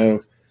rumours. You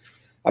know,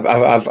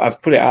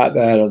 I've put it out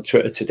there on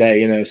Twitter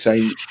today. You know,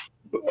 saying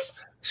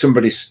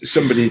somebody,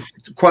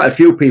 quite a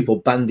few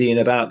people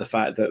bandying about the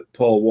fact that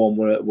Paul Warne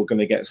were going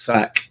to get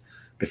sacked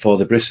before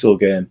the Bristol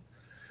game,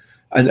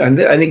 and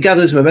it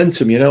gathers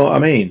momentum. You know what I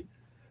mean?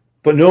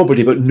 But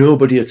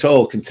nobody at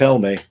all can tell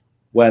me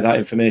where that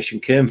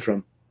information came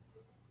from.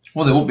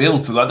 Well, they won't be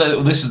able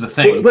to. This is the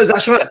thing. But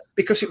that's right,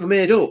 because it was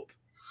made up.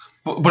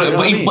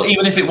 But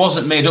even if it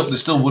wasn't made up, they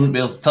still wouldn't be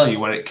able to tell you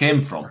where it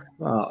came from.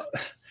 Well,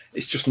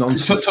 it's just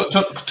nonsense.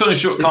 Tony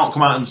Stewart can't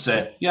come out and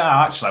say,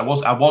 "Yeah, actually, I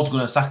was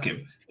going to sack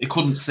him." He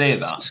couldn't say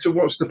that. So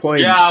what's the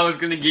point? Yeah, I was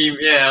going to give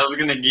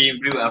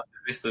Blue after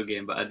the Bristol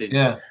game, but I didn't.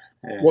 Yeah.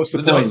 What's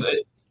the point?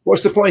 What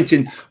is the point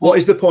in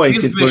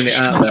putting it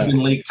out there?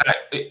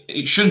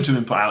 It shouldn't have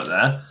been put out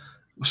there.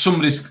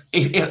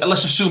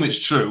 Let's assume it's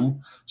true.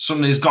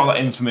 Somebody's got that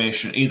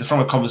information either from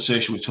a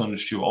conversation with Tony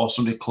Stewart or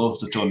somebody close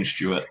to Tony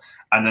Stewart,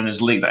 and then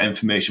has leaked that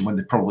information when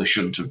they probably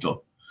shouldn't have done.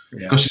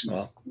 Because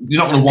you're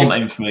not going to want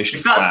that information.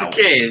 If that's the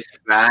case,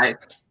 right?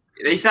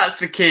 If that's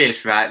the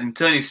case, right, then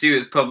Tony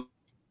Stewart's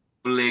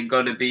probably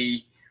got to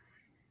be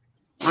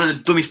one of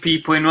the dumbest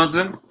people in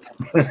Rotherham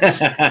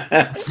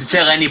to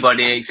tell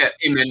anybody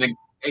except him and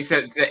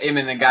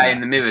the guy in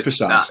the mirror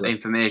that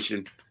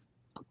information.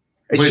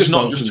 It's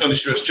not just Tony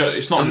Stewart.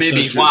 It's not.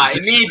 Maybe he's white.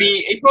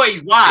 Maybe probably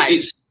his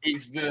wife.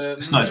 It's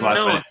not his wife,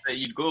 mate. That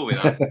you'd go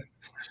with that.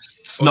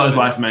 It's not his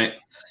wife, mate.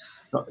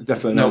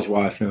 Definitely not his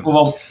wife. No.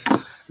 Well,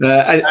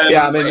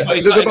 I mean,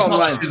 it's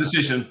not his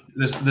decision.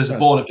 There's a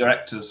board of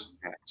directors,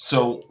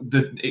 so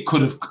it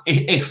could have,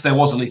 if there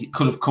was a leak, it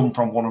could have come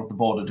from one of the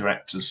board of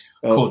directors.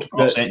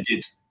 It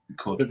did. It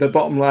could. The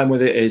bottom line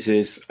with it is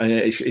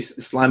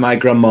it's like my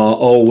grandma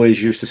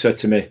always used to say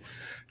to me: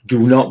 "Do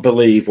not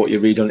believe what you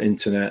read on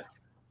internet."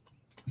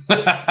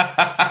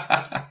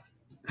 The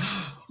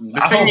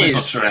thing is,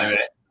 not true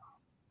anyway.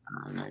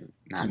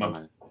 Nah, it doesn't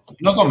matter.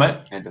 No, go on, mate.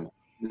 It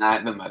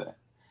doesn't matter.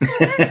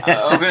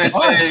 I'm going to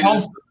say,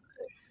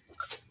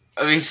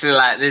 obviously,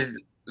 like, there's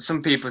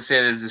some people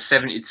say there's a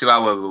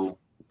 72-hour rule,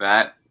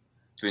 right,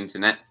 to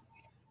internet,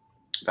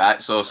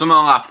 right? So something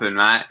will happen,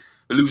 right?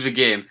 We lose a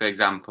game, for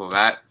example,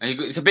 right? And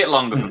it's a bit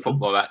longer for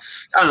football, right?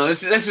 I don't know.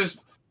 Let's just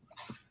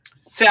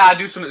say I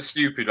do something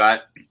stupid,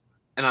 right?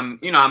 And I'm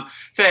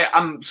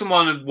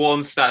someone at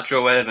Warne stature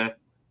or whatever.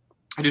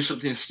 I do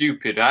something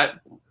stupid, right?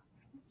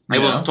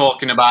 Everyone's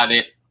talking about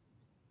it.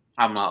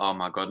 I'm like, oh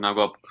my god, now I've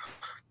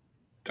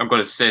got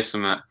to say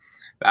something,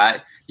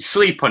 right? You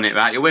sleep on it,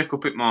 right? You wake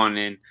up in the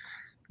morning,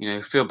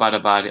 you feel bad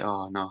about it.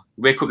 Oh no.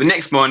 You wake up the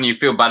next morning, you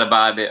feel bad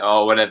about it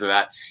or whatever,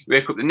 right? You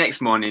wake up the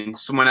next morning,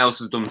 someone else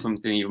has done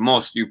something even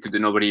more stupid that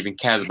nobody even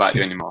cares about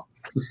you anymore,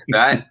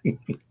 right?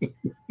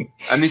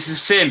 And this is the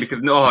same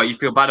because you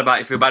feel bad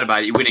about it.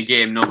 You win a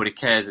game, nobody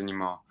cares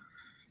anymore.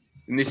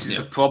 And this is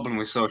the problem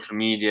with social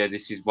media.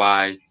 This is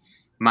why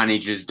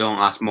managers don't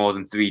last more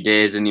than 3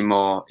 days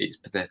anymore. It's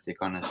pathetic,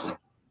 honestly.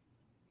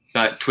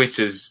 Like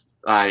Twitter's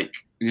like,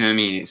 you know what I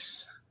mean?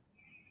 It's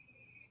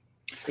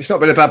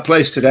not been a bad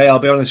place today, I'll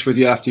be honest with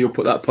you, after you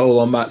put that poll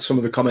on, Matt. Some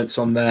of the comments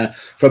on there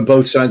from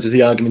both sides of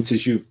the argument,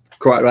 as you've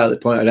quite rightly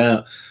pointed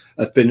out,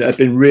 have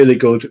been really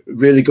good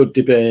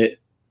debate,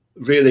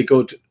 really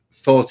good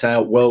thought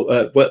out,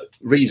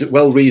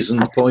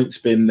 well-reasoned points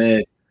being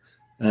made.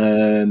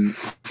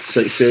 So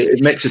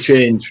it makes a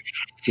change,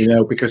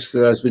 because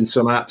there has been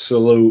some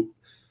absolute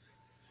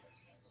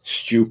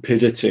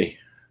stupidity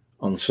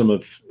on some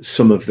of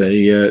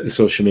the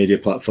social media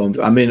platforms.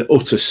 I mean,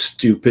 utter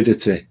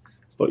stupidity.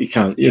 But you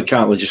can't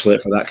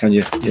legislate for that, can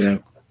you?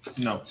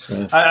 No.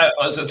 So.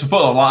 To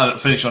put a line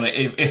finish on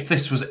it, if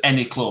this was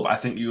any club, I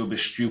think you would be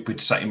stupid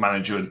to set your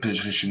manager in the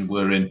position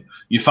we're in.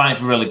 You fight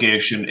for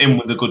relegation, in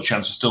with a good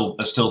chance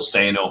of still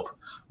staying up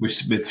with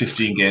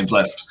 15 games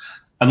left.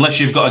 Unless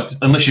you've got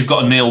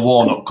a Neil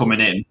Warnock coming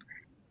in,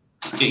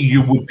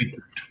 you would be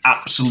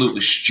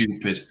absolutely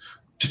stupid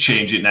to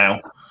change it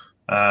now.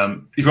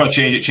 If you want to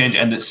change it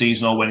end of the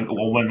season or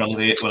when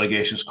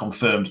relegation is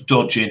confirmed.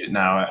 Don't change it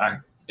now.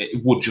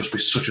 It would just be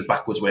such a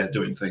backwards way of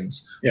doing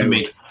things for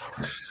me.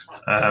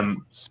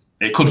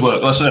 It could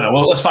work.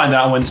 Let's find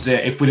out on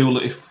Wednesday. If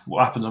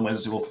what happens on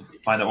Wednesday, we'll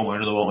find out one way or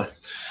another, won't we?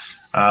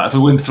 If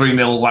we win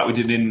 3-0 like we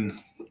did in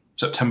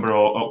September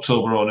or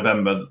October or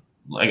November,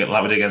 like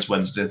we did against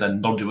Wednesday, then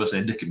nobody will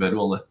say dicky bird,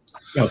 will they?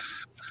 No.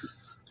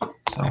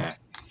 So,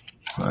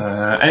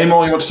 any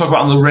more you want to talk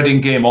about on the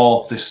Reading game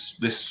or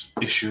this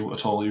issue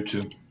at all, you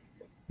two?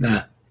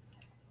 Nah.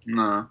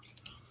 No.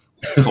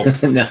 Cool.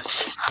 No.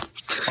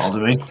 I'll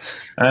do it.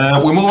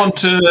 We move on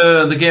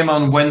to the game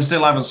on Wednesday,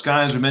 live on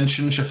Sky, as we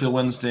mentioned. Sheffield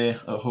Wednesday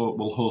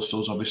will host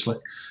us, obviously.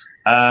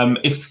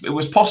 If it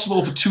was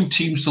possible for two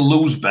teams to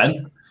lose,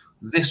 Ben,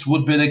 this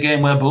would be the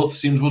game where both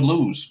teams would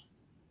lose.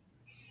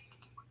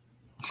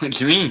 What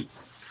do you mean?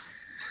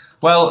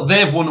 Well,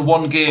 they've won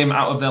one game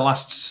out of their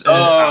last.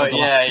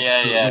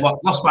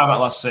 Lost by about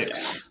last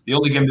 6. The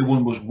only game they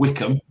won was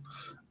Wickham,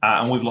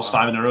 and we've lost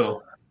 5 in a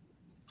row.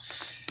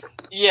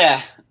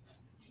 Yeah,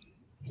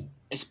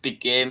 it's a big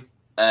game.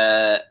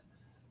 It's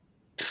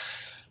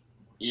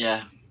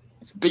a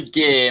big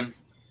game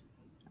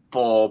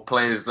for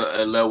players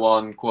that are low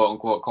on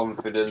quote-unquote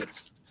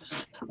confidence.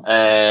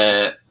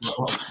 Why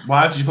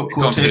did you put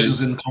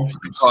quotations in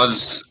confidence?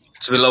 Because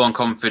to be low on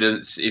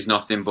confidence is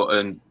nothing but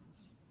a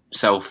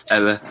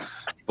self-error.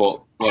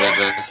 But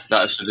whatever,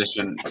 that's a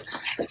different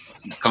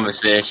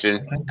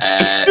conversation.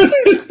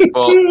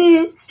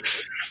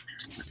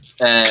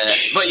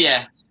 But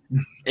yeah,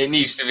 it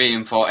needs to be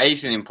important.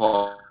 It's an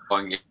important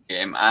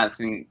game. I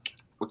think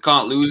we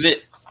can't lose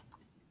it.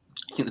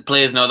 I think the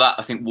players know that.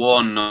 I think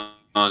Warne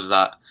knows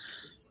that.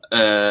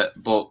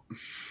 But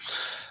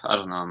I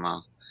don't know,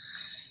 man.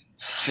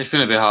 It's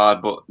going to be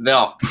hard, but they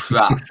are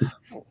crap.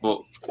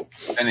 But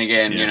then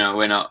again,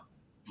 we're not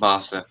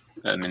Barca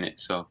at the minute,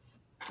 so.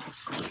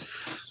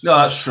 No,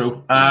 that's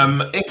true.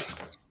 If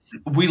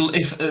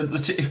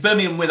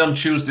Birmingham win on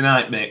Tuesday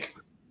night, Mick,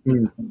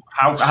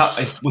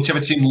 if whichever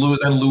team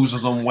then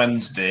loses on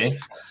Wednesday,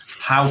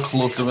 how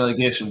close to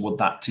relegation would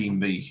that team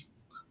be?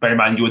 Bear in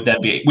mind, you would then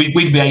be we'd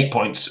be 8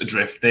 points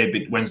adrift.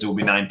 Wednesday would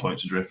be 9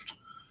 points adrift.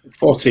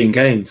 14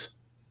 games.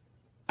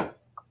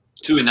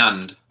 2 in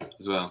hand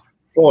as well.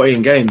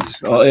 14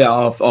 games,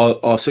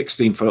 or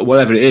 16 for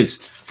whatever it is.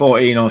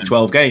 14 or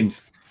 12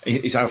 games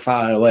is how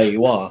far away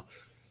you are.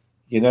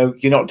 You're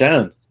not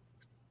down.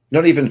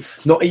 Not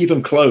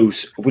even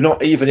close. We're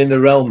not even in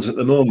the realms at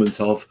the moment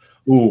of,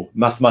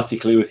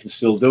 mathematically we can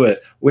still do it.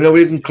 We're not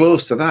even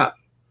close to that.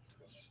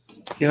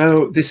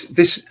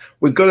 This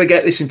we've got to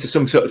get this into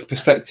some sort of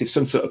perspective,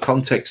 some sort of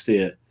context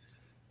here.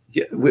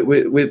 Yeah,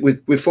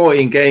 with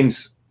 14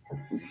 games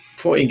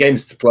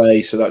to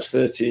play, so that's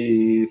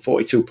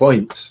 42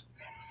 points.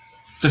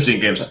 15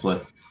 games to play.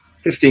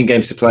 15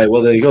 games to play.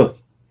 Well, there you go.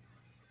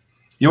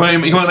 You want to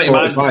make your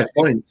mind 5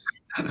 points.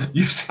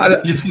 You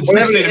said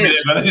 16 a minute,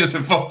 but then you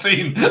said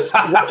 14.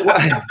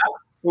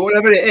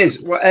 Whatever it is,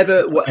 with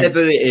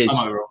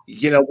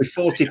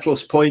 40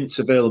 plus points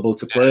available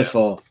to play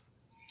for,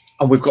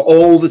 and we've got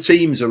all the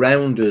teams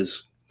around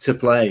us to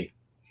play,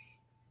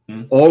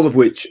 all of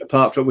which,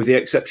 apart from with the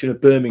exception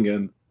of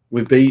Birmingham,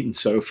 we've beaten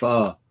so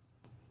far.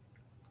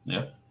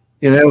 Yeah,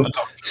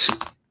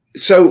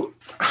 so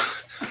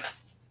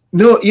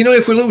no,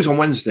 if we lose on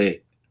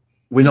Wednesday,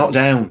 we're not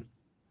down.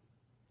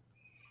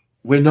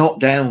 We're not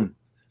down,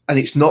 and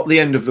it's not the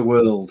end of the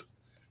world.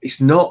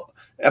 It's not.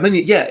 I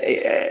mean,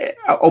 yeah,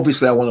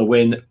 obviously I want to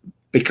win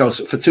because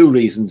for two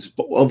reasons,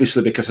 but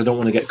obviously because I don't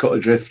want to get cut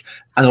adrift,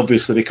 and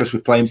obviously because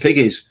we're playing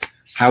piggies.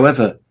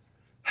 However,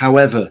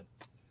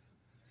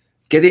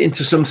 get it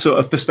into some sort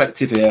of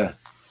perspective here.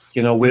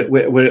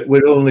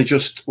 We're only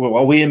just. Well,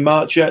 are we in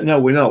March yet? No,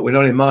 we're not. We're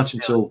not in March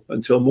until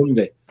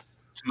Monday.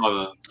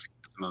 Tomorrow,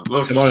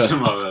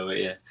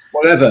 yeah.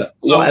 Whatever.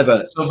 So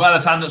by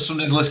the time that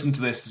Sunday's listened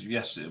to this,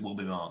 yes, it will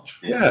be March.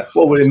 Yeah.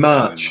 Well, we're in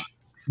March,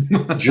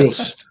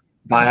 just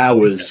by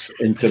hours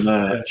into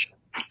March.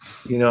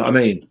 You know what I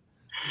mean?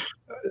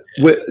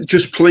 We're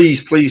just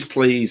please.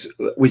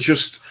 We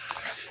just.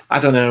 I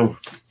don't know.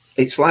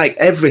 It's like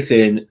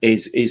everything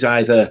is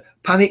either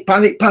panic.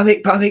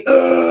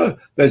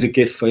 There's a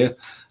gift for you.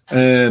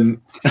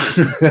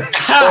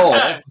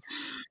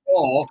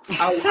 Or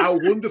how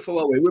wonderful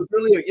are we? We're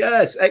brilliant.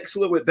 Yes,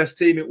 excellent. We're best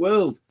team in the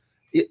world.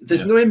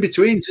 There's no in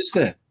betweens, is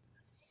there?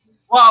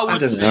 Well, I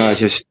don't know.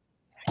 Is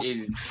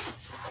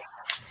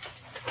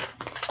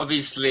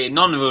obviously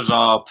none of us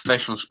are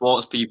professional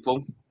sports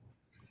people.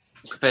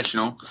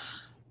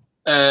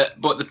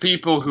 But the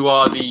people who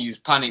are these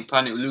panic,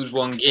 lose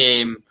one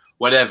game,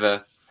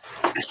 whatever,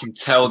 you can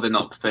tell they're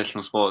not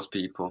professional sports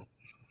people.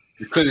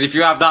 Because if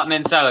you have that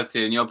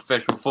mentality and you're a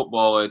professional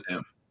footballer,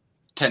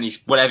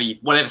 tennis,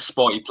 whatever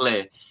sport you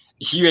play,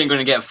 you ain't going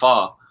to get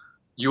far.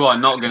 You are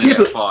not going to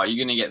get far. You're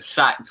going to get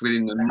sacked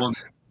within the month.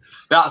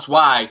 That's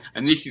why,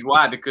 and this is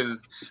why,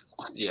 because,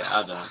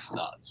 I don't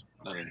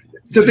know.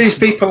 Do these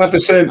people have the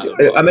same?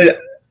 I mean,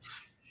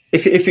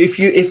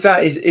 if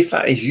that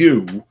is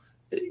you,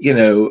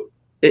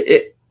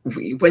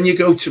 when you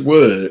go to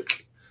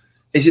work,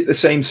 is it the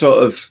same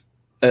sort of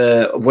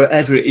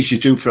whatever it is you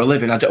do for a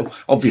living? I don't.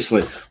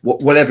 Obviously,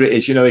 whatever it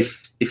is,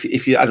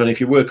 if you, I don't know,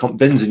 if you work on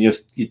bins and you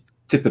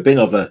tip a bin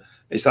over,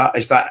 is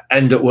that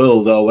end of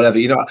world or whatever?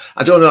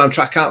 I don't know.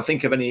 I can't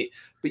think of any,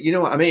 but you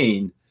know what I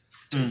mean.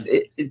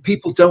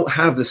 People don't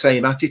have the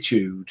same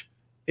attitude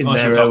in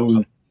their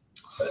own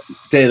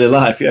daily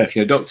life. Yeah, if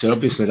you're a doctor,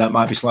 obviously that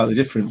might be slightly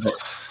different, but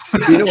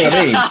you know what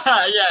I mean.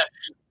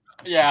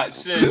 Yeah,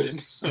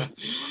 surgeon.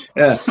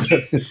 Yeah.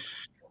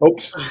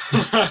 Oops.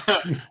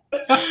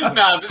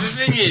 No, but the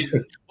thing is,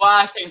 what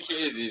I think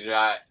it is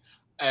right.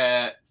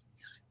 At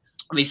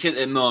least at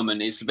the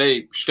moment, it's a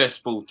very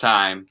stressful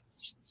time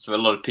for a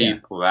lot of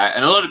people, right?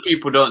 And a lot of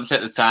people don't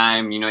take the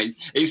time.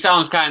 It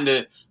sounds kind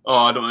of,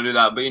 I don't want to do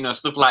that, but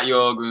stuff like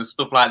yoga and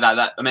stuff like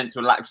that are meant to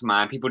relax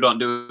mind. People don't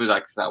do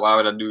that because why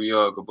would I do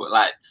yoga?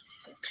 But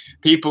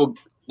people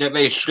get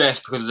very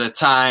stressed because of the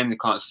time. They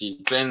can't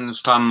see friends,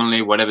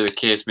 family, whatever the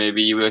case may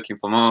be. You're working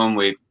from home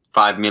with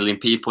 5 million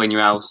people in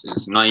your house.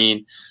 It's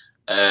annoying,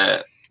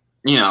 and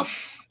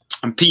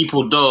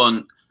people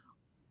don't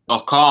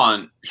or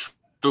can't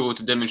struggle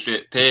to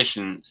demonstrate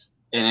patience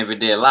in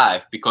everyday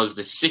life because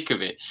they're sick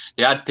of it.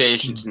 They had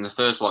patience in the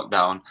first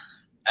lockdown,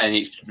 and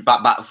it's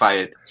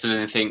backfired. So then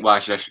they think, why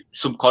should I?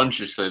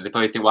 Subconsciously, they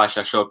probably think, why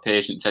should I show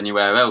patience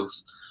anywhere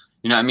else?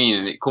 You know what I mean?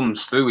 And it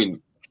comes through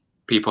in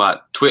people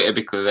like Twitter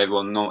because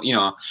everyone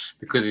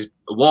because it's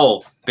a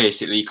wall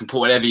basically. You can put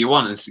whatever you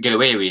want and get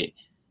away with it.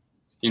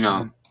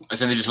 And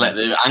then they just let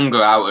the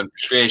anger out and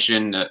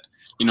frustration that,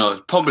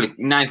 probably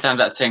 9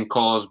 times out of 10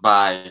 caused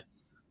by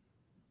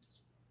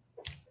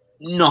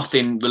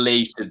nothing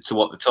related to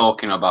what they're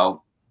talking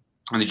about.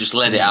 And they just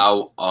let it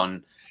out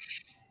on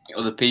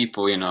other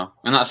people, And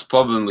that's the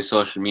problem with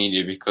social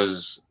media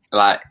because,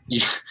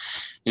 you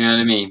know what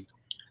I mean?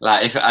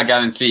 If I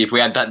guarantee if we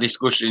had that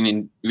discussion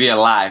in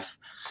real life,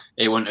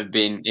 it wouldn't have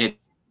been, it'd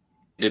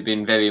have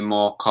been very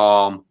more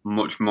calm,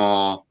 much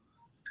more,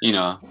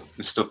 and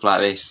stuff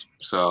like this.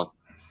 So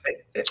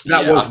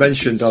that was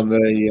mentioned on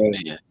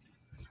the.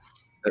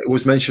 It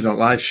was mentioned on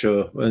live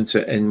show, wasn't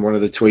it? In one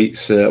of the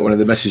tweets, one of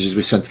the messages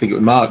we sent. I think it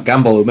was Mark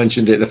Gamble who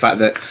mentioned it. The fact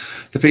that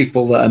the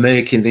people that are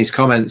making these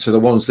comments are the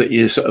ones that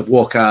you sort of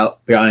walk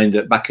out behind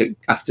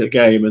after a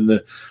game, and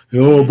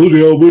bloody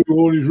hell, we're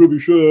on his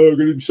rubbish.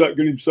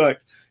 Get him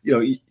sacked.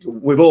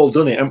 We've all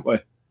done it, haven't we?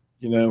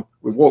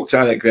 We've walked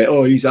out at great.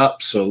 Oh, he's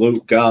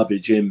absolute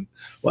garbage, him,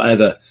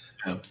 whatever.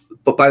 Yeah.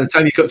 But by the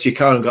time you got to your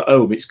car and got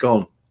home, it's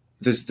gone.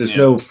 There's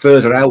no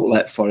further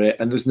outlet for it,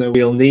 and there's no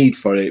real need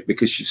for it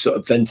because you sort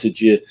of vented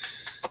your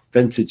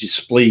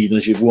spleen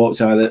as you've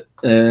walked out at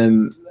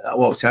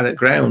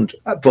ground.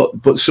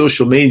 But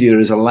social media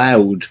has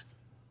allowed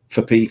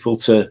for people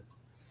to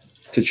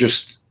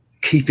just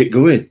keep it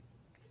going.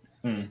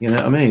 You know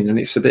what I mean? And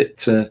it's a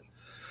bit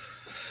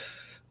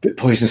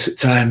poisonous at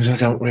times. I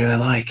don't really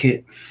like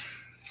it.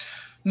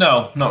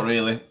 No, not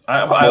really.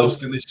 I also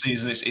think this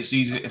season it's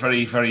easy,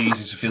 very, very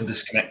easy to feel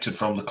disconnected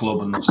from the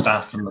club and the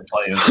staff and the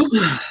players.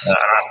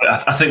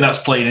 I think that's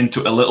played into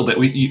it a little bit.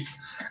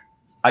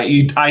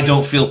 I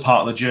don't feel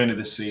part of the journey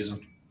this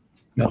season.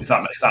 No. If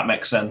that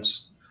makes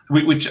sense.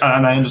 Which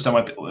and I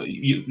understand why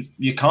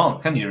you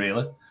can't, can you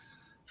really?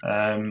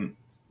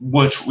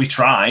 We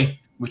try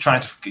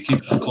to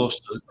keep as close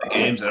to the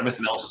games and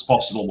everything else as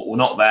possible, but we're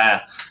not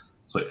there.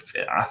 So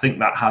I think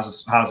that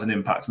has an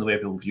impact on the way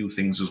people view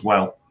things as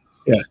well.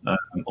 Yeah,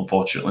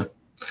 unfortunately.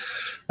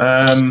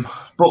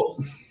 But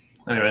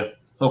anyway,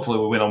 hopefully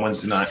we win on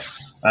Wednesday night.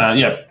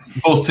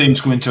 Both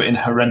teams come into it in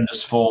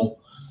horrendous form.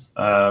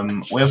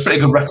 We have a pretty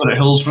good record at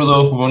Hillsborough,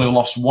 though. We've only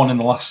lost one in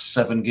the last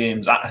 7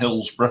 games at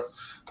Hillsborough,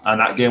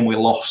 and that game we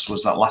lost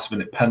was that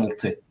last-minute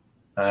penalty,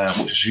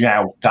 which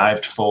Zhao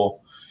dived for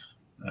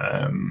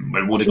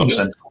when Woody got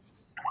sent off.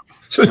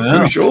 So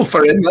unusual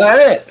for him,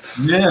 there.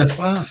 Yeah,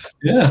 wow.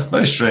 Yeah,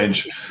 very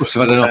strange. Must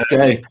have had an off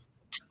day.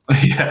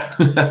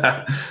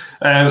 Yeah.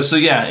 It's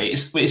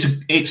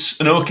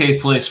an okay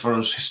place for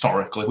us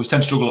historically. We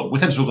tend to struggle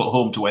at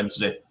home to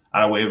Wednesday,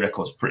 and our away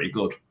record's pretty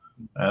good.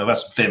 We've had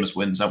some famous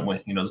wins, haven't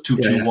we? You know, the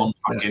 2-2-1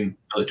 back in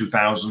early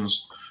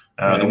 2000s,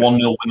 the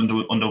 1-0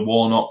 win under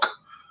Warnock.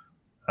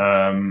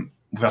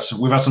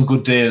 We've had some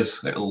good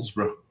days at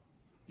Hillsborough.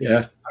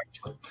 Yeah,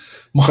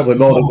 probably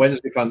more than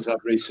Wednesday fans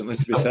have recently,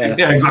 to be fair.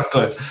 Yeah,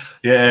 exactly.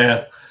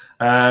 Yeah.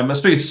 I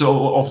speak to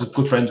of the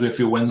good friends with a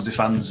few Wednesday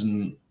fans,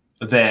 and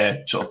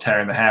they're sort of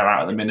tearing the hair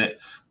out at the minute.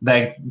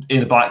 They're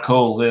in a black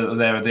hole.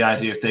 They're the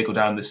idea if they go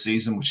down this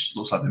season, which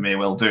looks like they may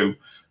well do.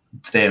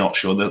 They're not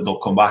sure that they'll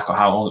come back or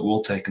how long it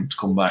will take them to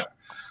come back,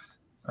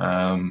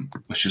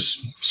 which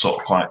is sort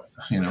of quite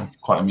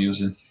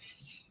amusing.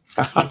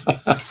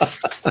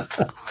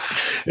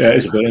 Yeah,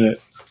 it's a bit, isn't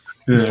it?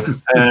 Yeah.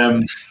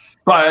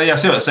 But I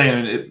see what I'm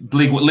saying.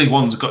 League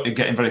One's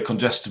getting very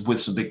congested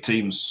with some big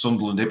teams: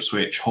 Sunderland,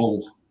 Ipswich,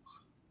 Hull,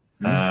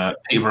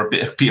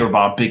 Peterborough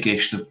are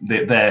big-ish.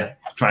 They're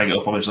trying to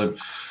get up, obviously.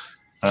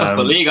 Top of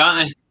the league,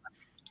 aren't they?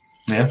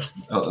 Yeah,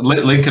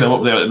 Lincoln are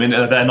up there at the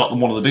minute. They're not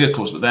one of the bigger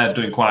clubs, but they're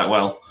doing quite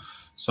well.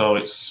 So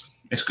it's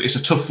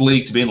a tough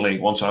league to be in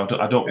League One. So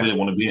I don't really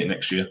want to be in it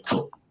next year.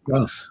 But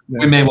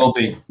we may well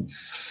be.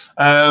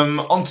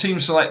 On team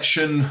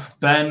selection,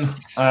 Ben,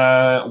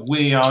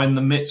 we are in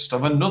the midst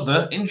of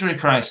another injury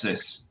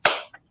crisis.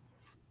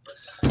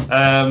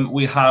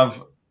 We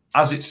have,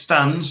 as it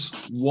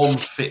stands, one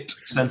fit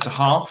centre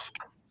half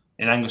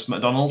in Angus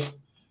MacDonald.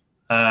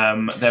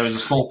 There is a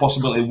small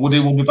possibility Woody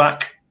will be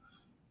back.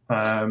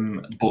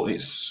 But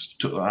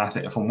I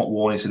think from what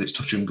Warne said, it's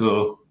touch and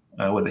go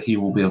whether he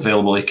will be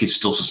available. He's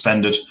still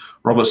suspended.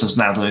 Robertson's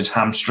now done his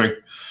hamstring.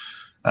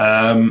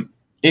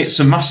 It's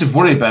a massive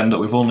worry, Ben, that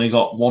we've only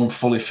got one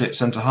fully fit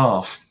centre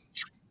half.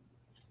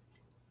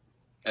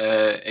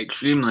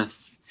 Extremely.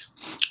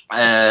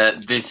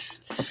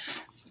 This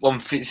one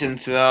fit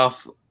centre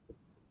half,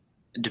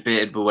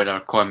 debatable whether I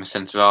call him a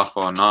centre half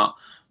or not,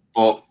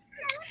 but.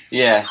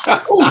 Yeah.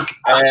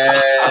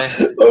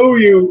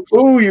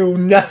 You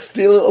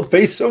nasty little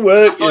piece of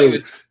work. I thought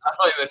you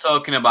were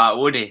talking about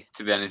Woody,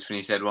 to be honest, when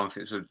you said one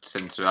fits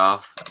centre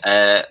half.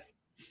 I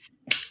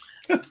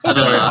don't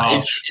know.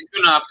 He's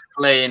going to have to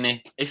play in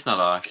it. It's not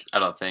harsh, I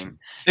don't think.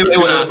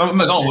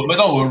 McDonald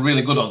were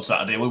really good on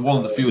Saturday. We were one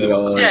of the few that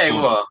were good. Yeah, it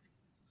was.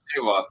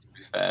 It was, to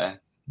be fair.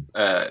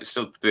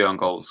 Still 3 on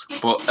goals.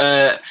 But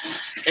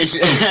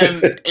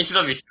it should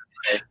obviously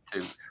play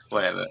too.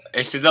 Whatever.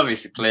 It should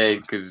obviously play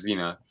because,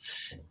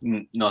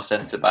 no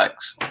centre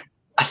backs.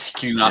 I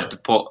think you're going to have to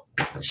put.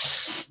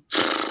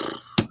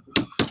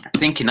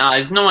 Thinking that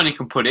there's no one you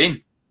can put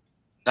in.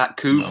 That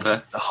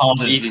Cooper.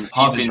 He's been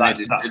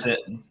registered. That's it.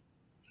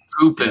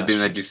 Cooper's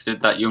been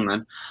registered, that young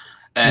man.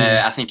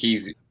 I think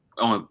he's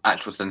only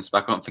actual centre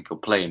back. I don't think he'll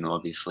play in,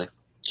 obviously.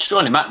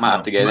 Surely Mac might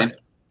have to get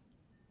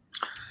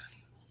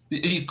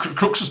in.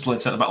 Crooks has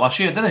played centre back last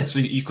year, didn't he? So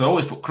you could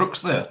always put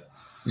Crooks there.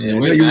 Yeah,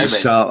 you wouldn't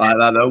start like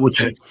that, though, would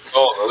you?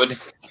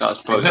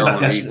 That's probably how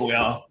desperate we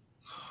are.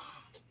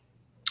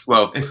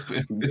 Well, if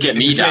get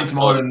me down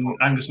tomorrow and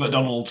Angus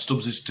MacDonald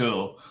stubs his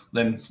toe,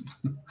 then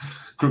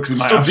Crooks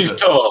might stubs his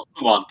toe.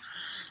 Come on,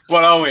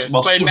 what are we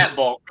playing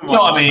netball? Come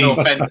on, I mean, no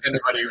offense to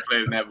anybody who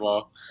plays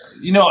netball.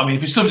 You know what I mean?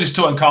 If he stubs his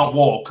toe and can't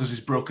walk because he's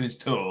broken his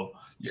toe,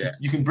 yeah,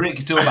 you can break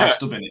your toe by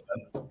stubbing it.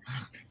 Then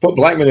put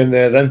Blackman in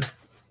there, then.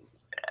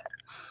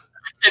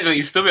 Depends what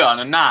you stub it on,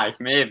 a knife,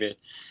 maybe.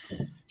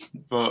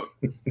 But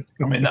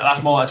I mean,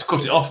 that's more like to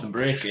cut it off than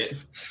break it.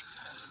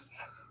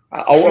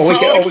 Are we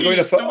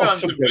going to off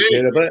subject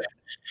here a bit?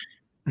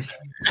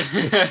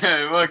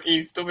 What can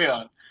you stub it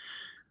on?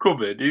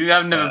 Cupboard.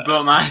 I've never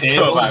brought my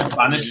toe back.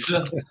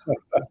 Banister.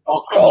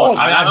 Oh, come on.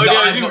 I've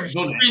not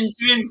done it.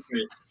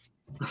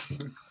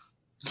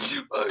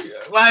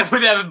 Why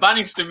would they have a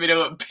banister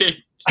middle of a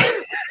pitch?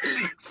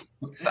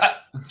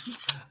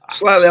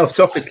 Slightly off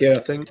topic here, I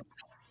think.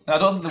 I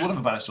don't think they would have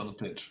a banister on the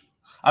pitch.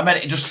 I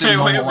meant it just seemed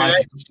normal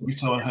life to stub your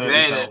toe and hurt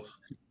yourself.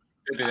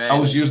 I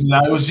was using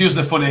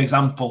a funny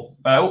example.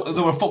 There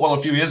were a footballer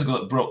a few years ago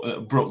that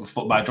broke the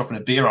foot by dropping a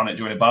beer on it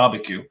during a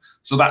barbecue.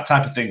 So that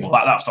type of thing, well,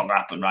 that's not going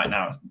to happen right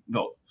now.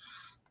 But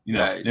you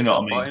know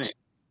what I mean.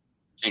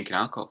 Drinking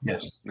alcohol.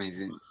 Yes,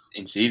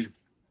 in season.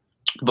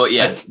 But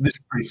yeah, this is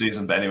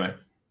pre-season. But anyway,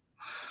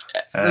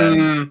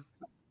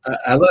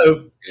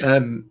 Hello.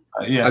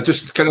 Yeah. I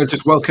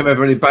just welcome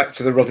everybody back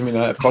to the Rotherham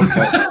United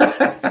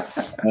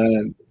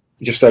podcast.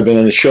 Just I've been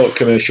on a short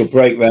commercial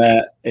break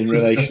there in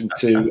relation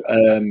to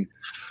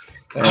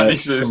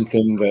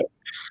something that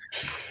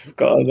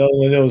God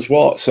only knows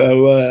what.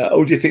 So,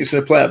 who do you think is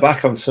going to play it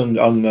back on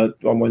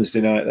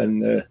Wednesday night?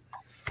 Then,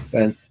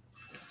 Ben.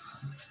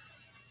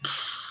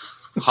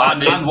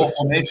 And what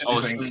formation do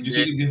you think? Do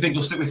you think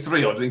he'll stick with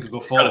 3 or do you think he'll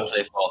go 4?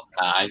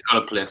 He's got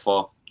to play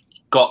 4.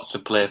 Got to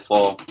play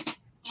 4.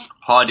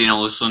 Harding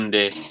on the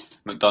Sunday.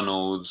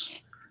 McDonald,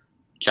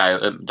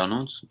 Giles.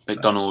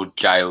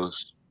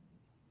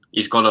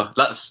 He's got to.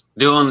 That's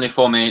the only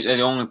formation.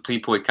 The only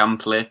people he can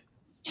play.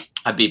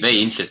 I'd be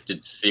very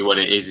interested to see what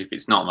it is if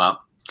it's not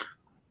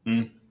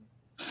that.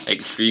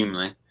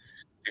 Extremely.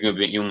 You're going to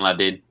be young lad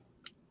in.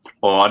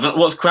 Or I don't.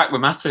 What's crack with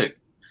Matic?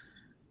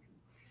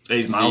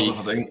 He's miles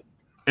off, I think.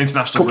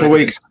 International. Couple of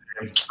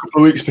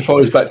weeks before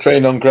he's back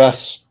training on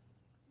grass.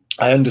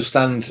 I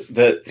understand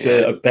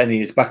that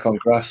Benny is back on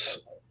grass.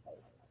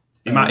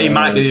 He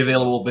might be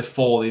available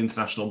before the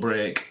international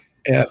break.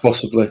 Yeah,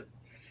 possibly.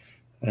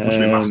 Must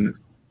be massive.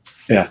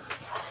 Yeah.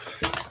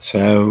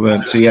 So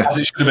yeah. As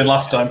it should have been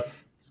last time.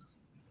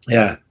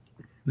 Yeah.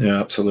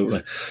 Yeah,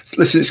 absolutely.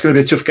 Listen, it's going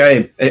to be a tough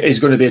game. It is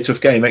going to be a tough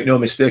game. Make no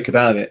mistake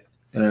about it.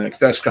 Because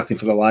they're scrapping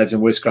for their lives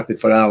and we're scrapping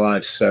for our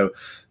lives. So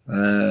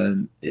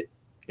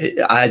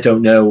I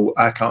don't know.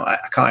 I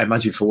can't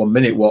imagine for 1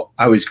 minute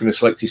how he's going to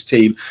select his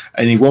team,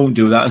 and he won't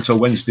do that until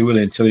Wednesday, will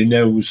he? Until he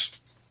knows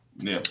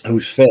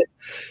who's fit.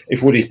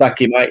 If Woody's back,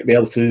 he might be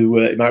able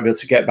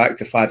to get back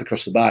to 5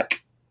 across the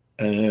back.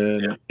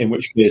 In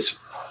which case,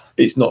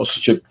 it's not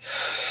such a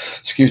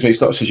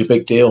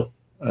big deal.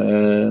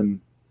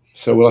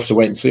 So we'll have to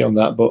wait and see on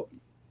that. But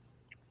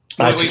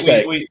I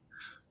suspect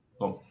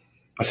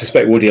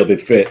Woody will be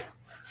fit,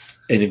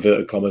 in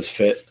inverted commas,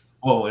 fit.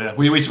 Well, yeah.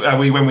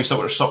 When we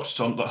sort of stopped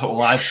on the whole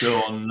live show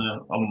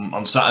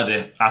on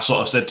Saturday, I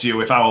sort of said to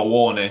you, if I were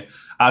Warne,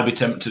 I'd be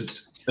tempted,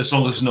 as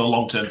long as there's no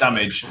long-term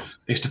damage,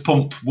 is to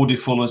pump Woody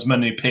full as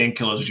many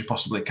painkillers as you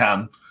possibly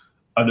can,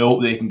 and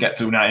hope they can get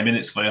through 90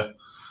 minutes for you.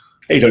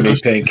 He don't need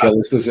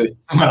painkillers, does he?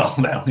 Well,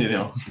 no,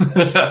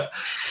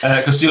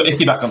 because you're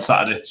icky back on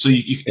Saturday, so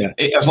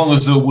as long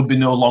as there would be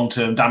no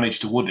long-term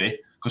damage to Woody,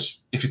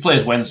 because if he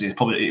plays Wednesday,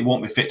 he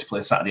won't be fit to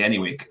play Saturday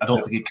anyway. I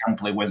don't think he can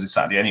play Wednesday,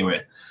 Saturday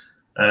anyway.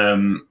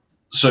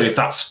 So if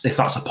that's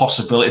a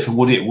possibility for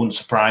Woody, it wouldn't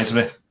surprise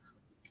me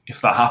if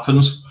that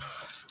happens.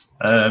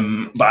 But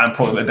I'm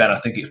probably with Ben. I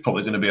think it's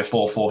probably going to be a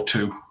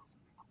 4-4-2.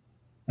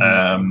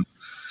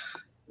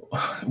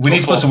 We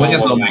need to play some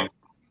wingers though, Mick.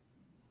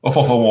 Or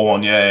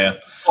 4-4-1-1, yeah.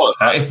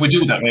 If we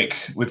do that, Mick,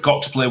 we've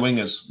got to play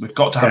wingers. We've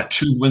got to have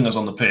 2 wingers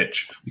on the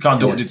pitch. We can't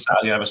do what we did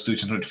Saturday and have us 2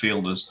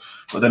 midfielders.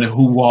 But then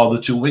who are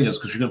the 2 wingers?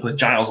 Because you're going to play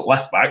Giles at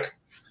left back.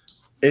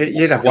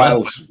 You'd have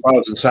Wiles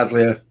and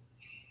Sadlier.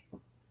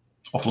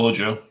 Offload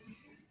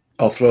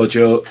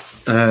Joe.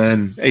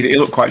 He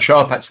looked quite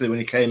sharp actually when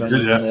he came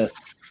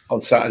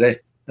on Saturday.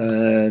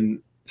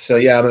 So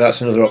yeah, I mean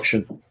that's another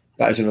option.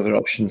 That is another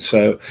option.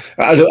 So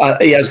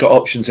he has got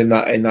options in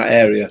that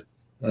area,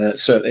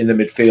 certainly in the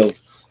midfield.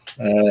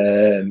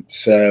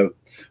 So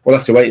we'll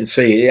have to wait and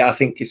see. Yeah, I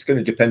think it's going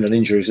to depend on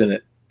injuries, isn't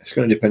it? It's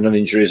going to depend on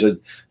injuries, and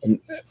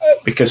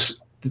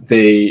because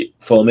the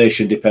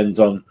formation depends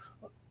on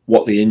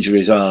what the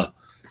injuries are.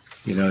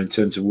 In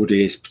terms of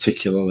Woody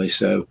particularly.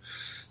 So,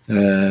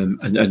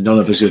 and none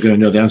of us are going to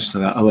know the answer to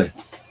that, are we?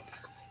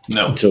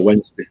 No. Until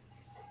Wednesday.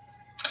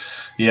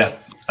 Yeah.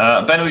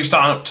 Ben, are you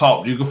starting up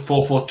top? Do you go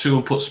 4-4-2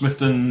 and put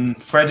Smith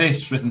and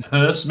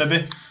Hurst,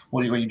 maybe?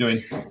 What are you doing?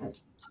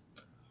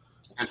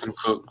 Smith and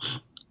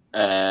Crooks.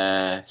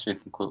 For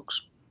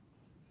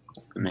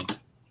me.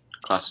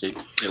 Classic.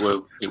 It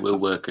will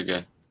work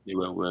again. It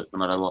will work no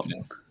matter what.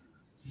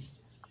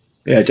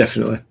 Yeah,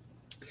 definitely.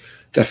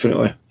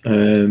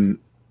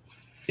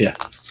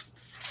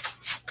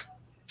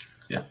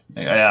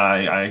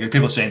 I agree.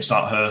 People saying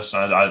start Hurst.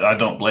 I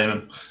don't blame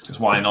him, because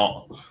why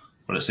not?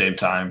 But at the same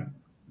time,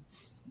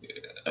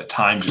 at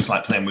times it's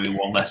like playing with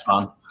one less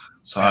man.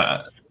 So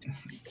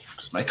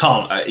he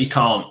can't. I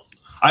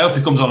hope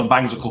he comes on and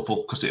bangs a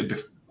couple, because it would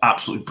be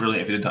absolutely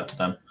brilliant if he did that to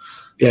them.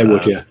 Yeah, it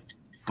would. Yeah,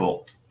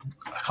 but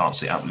I can't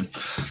see it happening.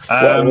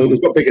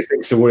 We've got bigger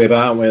things to worry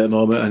about, haven't we, at the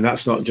moment, and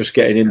that's not just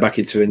getting him back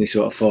into any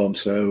sort of form.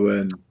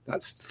 So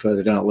that's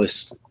further down the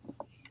list.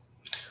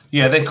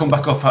 Yeah, they come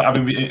back off.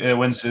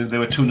 Wednesday they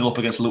were 2-0 up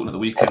against Luton at the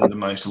weekend and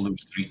managed to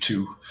lose 3-2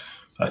 to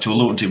a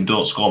Luton team who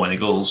don't score many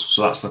goals.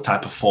 So that's the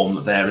type of form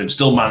that they're in.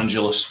 Still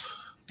managerless.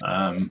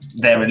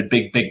 They're in a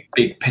big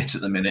pit at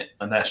the minute,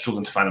 and they're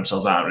struggling to find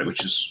themselves out of it,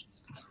 which is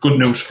good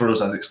news for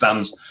us as it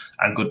stands,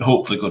 and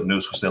hopefully good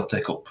news because they'll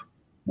take up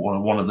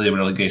one of the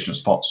relegation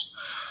spots,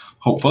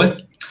 hopefully.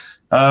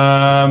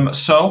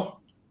 So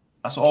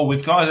that's all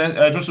we've got.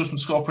 Just do some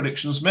score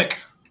predictions, Mick.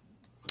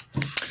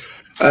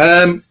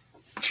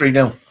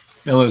 3-0.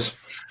 Millers.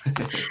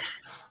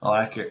 I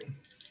like it.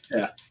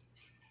 Yeah.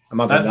 I'm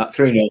having that.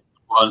 3-0.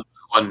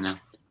 1-0.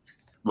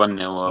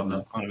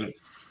 1-0.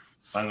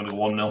 I'm going to go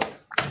 1-0.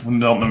 We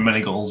don't have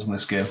many goals in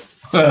this game.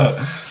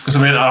 Because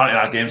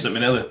our games at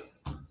Manila.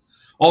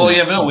 Although,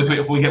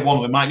 if we get one,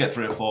 we might get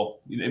 3 or 4.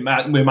 We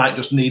might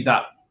just need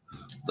that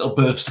little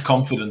burst of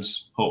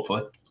confidence,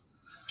 hopefully.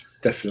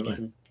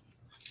 Definitely.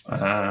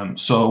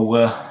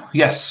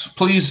 Yes,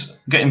 please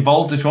get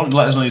involved if you want to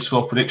let us know your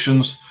score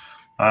predictions.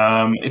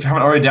 If you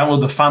haven't already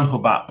downloaded the Fan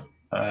Hub app,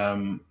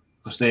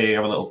 because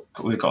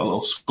we've got a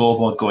little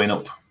scoreboard going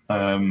up.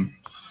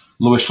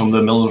 Lewis from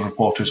the Millers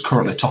Reporter is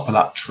currently top of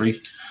that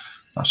tree.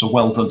 So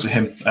well done to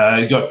him.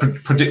 You've got to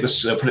predict the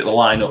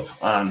lineup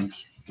and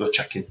go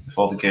check in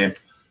before the game.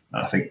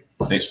 I think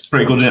it's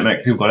pretty good, isn't it, mate?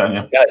 You've got it,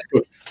 haven't you? Yeah, it's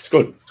good. It's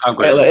good.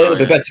 It'll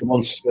be better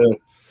once.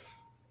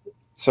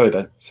 Sorry,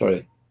 Ben.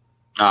 Sorry.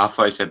 I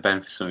thought you said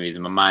Ben for some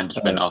reason. My mind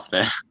just went off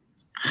there.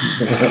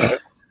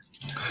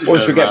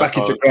 Once we get back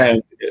into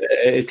ground,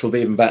 it'll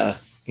be even better.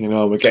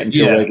 We're getting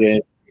to away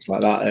game, things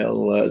like that.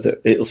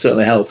 It'll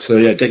certainly help. So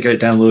yeah, get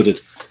it downloaded.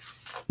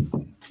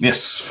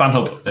 Yes, Fan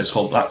Hub is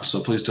called that. So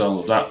please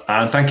download that.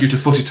 And thank you to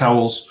Footy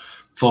Towels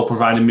for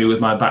providing me with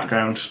my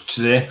background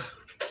today,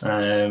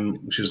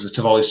 which is the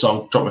Tivoli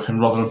song "Drop Me from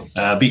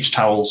Rotherham." Beach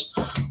towels.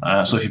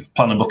 So if you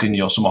plan on booking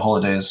your summer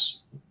holidays,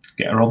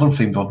 get a Rotherham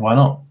themed one. Why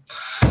not?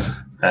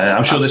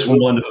 I'm sure this one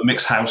will end up at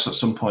Mick's house at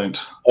some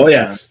point. Oh,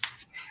 yes.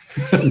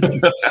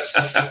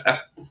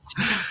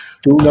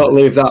 Do not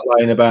leave that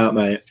lying about,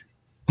 mate.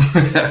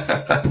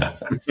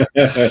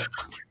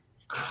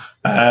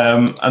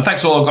 And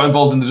thanks to all who got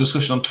involved in the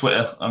discussion on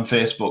Twitter and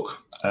Facebook.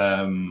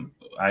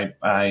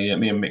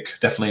 Me and Mick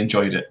definitely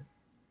enjoyed it.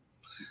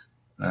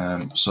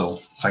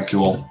 So thank you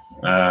all.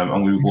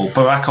 And we will be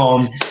back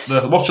on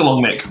the Watch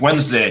Along, Mick,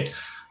 Wednesday.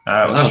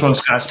 That's on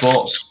Sky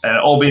Sports.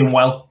 All being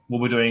well,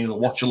 we'll be doing the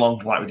watch along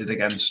like we did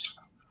against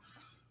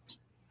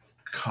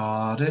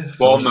Bournemouth.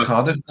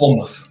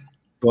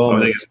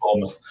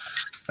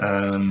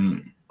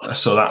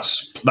 So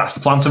that's the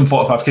plan.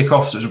 7:45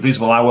 kickoff. So it's a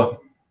reasonable hour.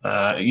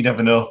 You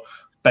never know.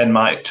 Ben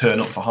might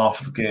turn up for half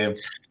of the game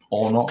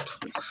or not.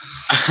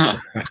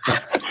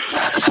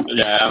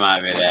 Yeah, I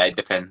might be there. It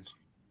depends.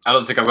 I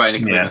don't think I've got any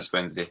commitments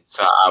Wednesday,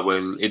 so I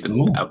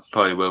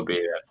probably will be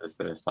there for the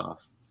first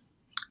half.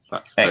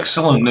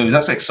 Excellent news.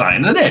 That's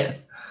exciting, isn't it?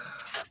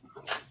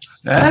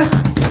 Yeah.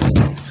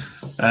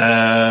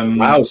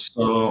 Wow.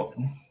 So,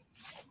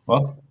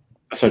 what?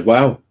 I said,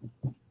 wow.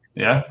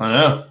 Yeah, I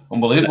know.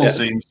 Unbelievable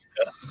scenes.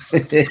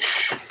 Please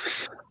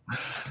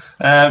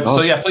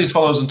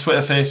follow us on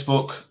Twitter,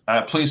 Facebook.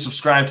 Please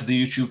subscribe to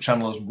the YouTube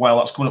channel as well.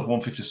 That's coming up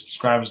 150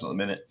 subscribers at the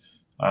minute.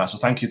 So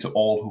thank you to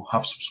all who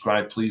have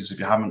subscribed. Please, if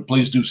you haven't,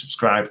 please do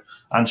subscribe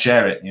and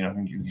share it. You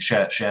can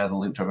share the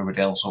link to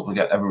everybody else. Hopefully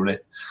get everybody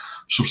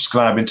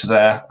subscribing to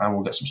there, and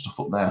we'll get some stuff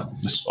up there.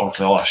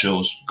 Obviously, all our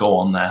shows go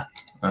on there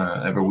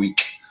every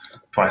week,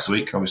 twice a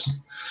week, obviously.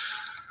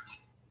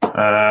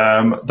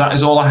 That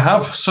is all I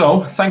have.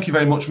 So thank you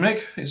very much,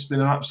 Mick. It's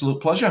been an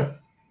absolute pleasure.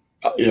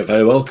 You're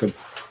very welcome.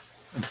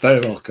 Very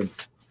welcome.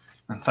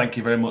 And thank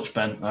you very much,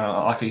 Ben.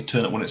 I like how you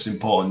turn up when it's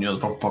important. You're the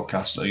proper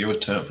podcaster. You're a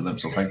turn up for them,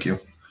 so thank you.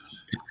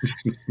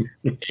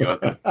 You're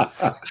welcome.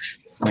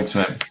 Thanks,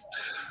 mate.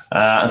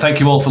 And thank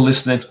you all for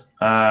listening.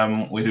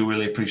 We do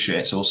really appreciate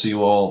it. So we'll see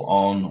you all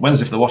on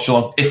Wednesday for the watch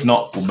along. If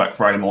not, we'll be back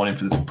Friday morning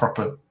for the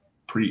proper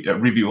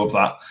review of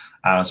that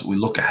as we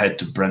look ahead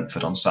to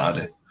Brentford on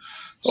Saturday.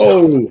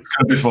 So it's going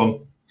to be fun.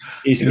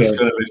 It's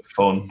going to be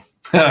fun.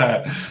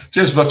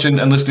 Cheers for watching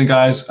and listening,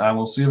 guys. And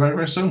we'll see you very,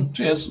 very soon.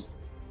 Cheers.